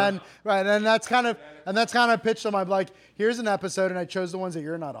 fine, but whore. then right, and that's kind of pitched them. I'm like, here's an episode, and I chose the ones that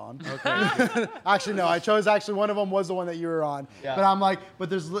you're not on. Okay. Actually, no, I chose one of them was the one that you were on. Yeah. But I'm like, but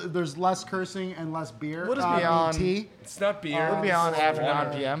there's less cursing and less beer. We'll just I be mean, on- tea. It's not beer. We'll be on after water.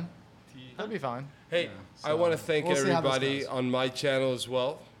 9 p.m. That'll be fine. Hey, I want to thank we'll see how this everybody goes. on my channel as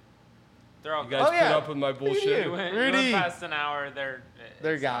well. They're all You good. guys Oh, yeah. put up with my bullshit. You went Rudy. past an hour. They're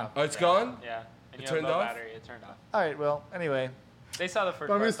it's gone. off. Oh, it's gone? Yeah. And It you turned have low off? battery. It turned off. All right. Well, anyway, They saw the first.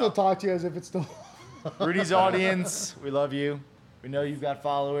 But I'm gonna part, still though. talk to you as if it's still. Rudy's audience, we love you. We know you've got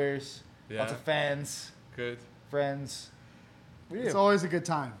followers, Yeah. lots of fans, Good, friends. We do. It's always a good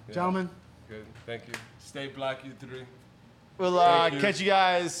time, Yeah. gentlemen. good. Thank you. Stay black, you three. We'll Thank you. catch you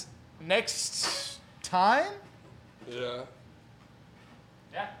guys next time. Yeah.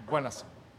 Yeah. Buenas.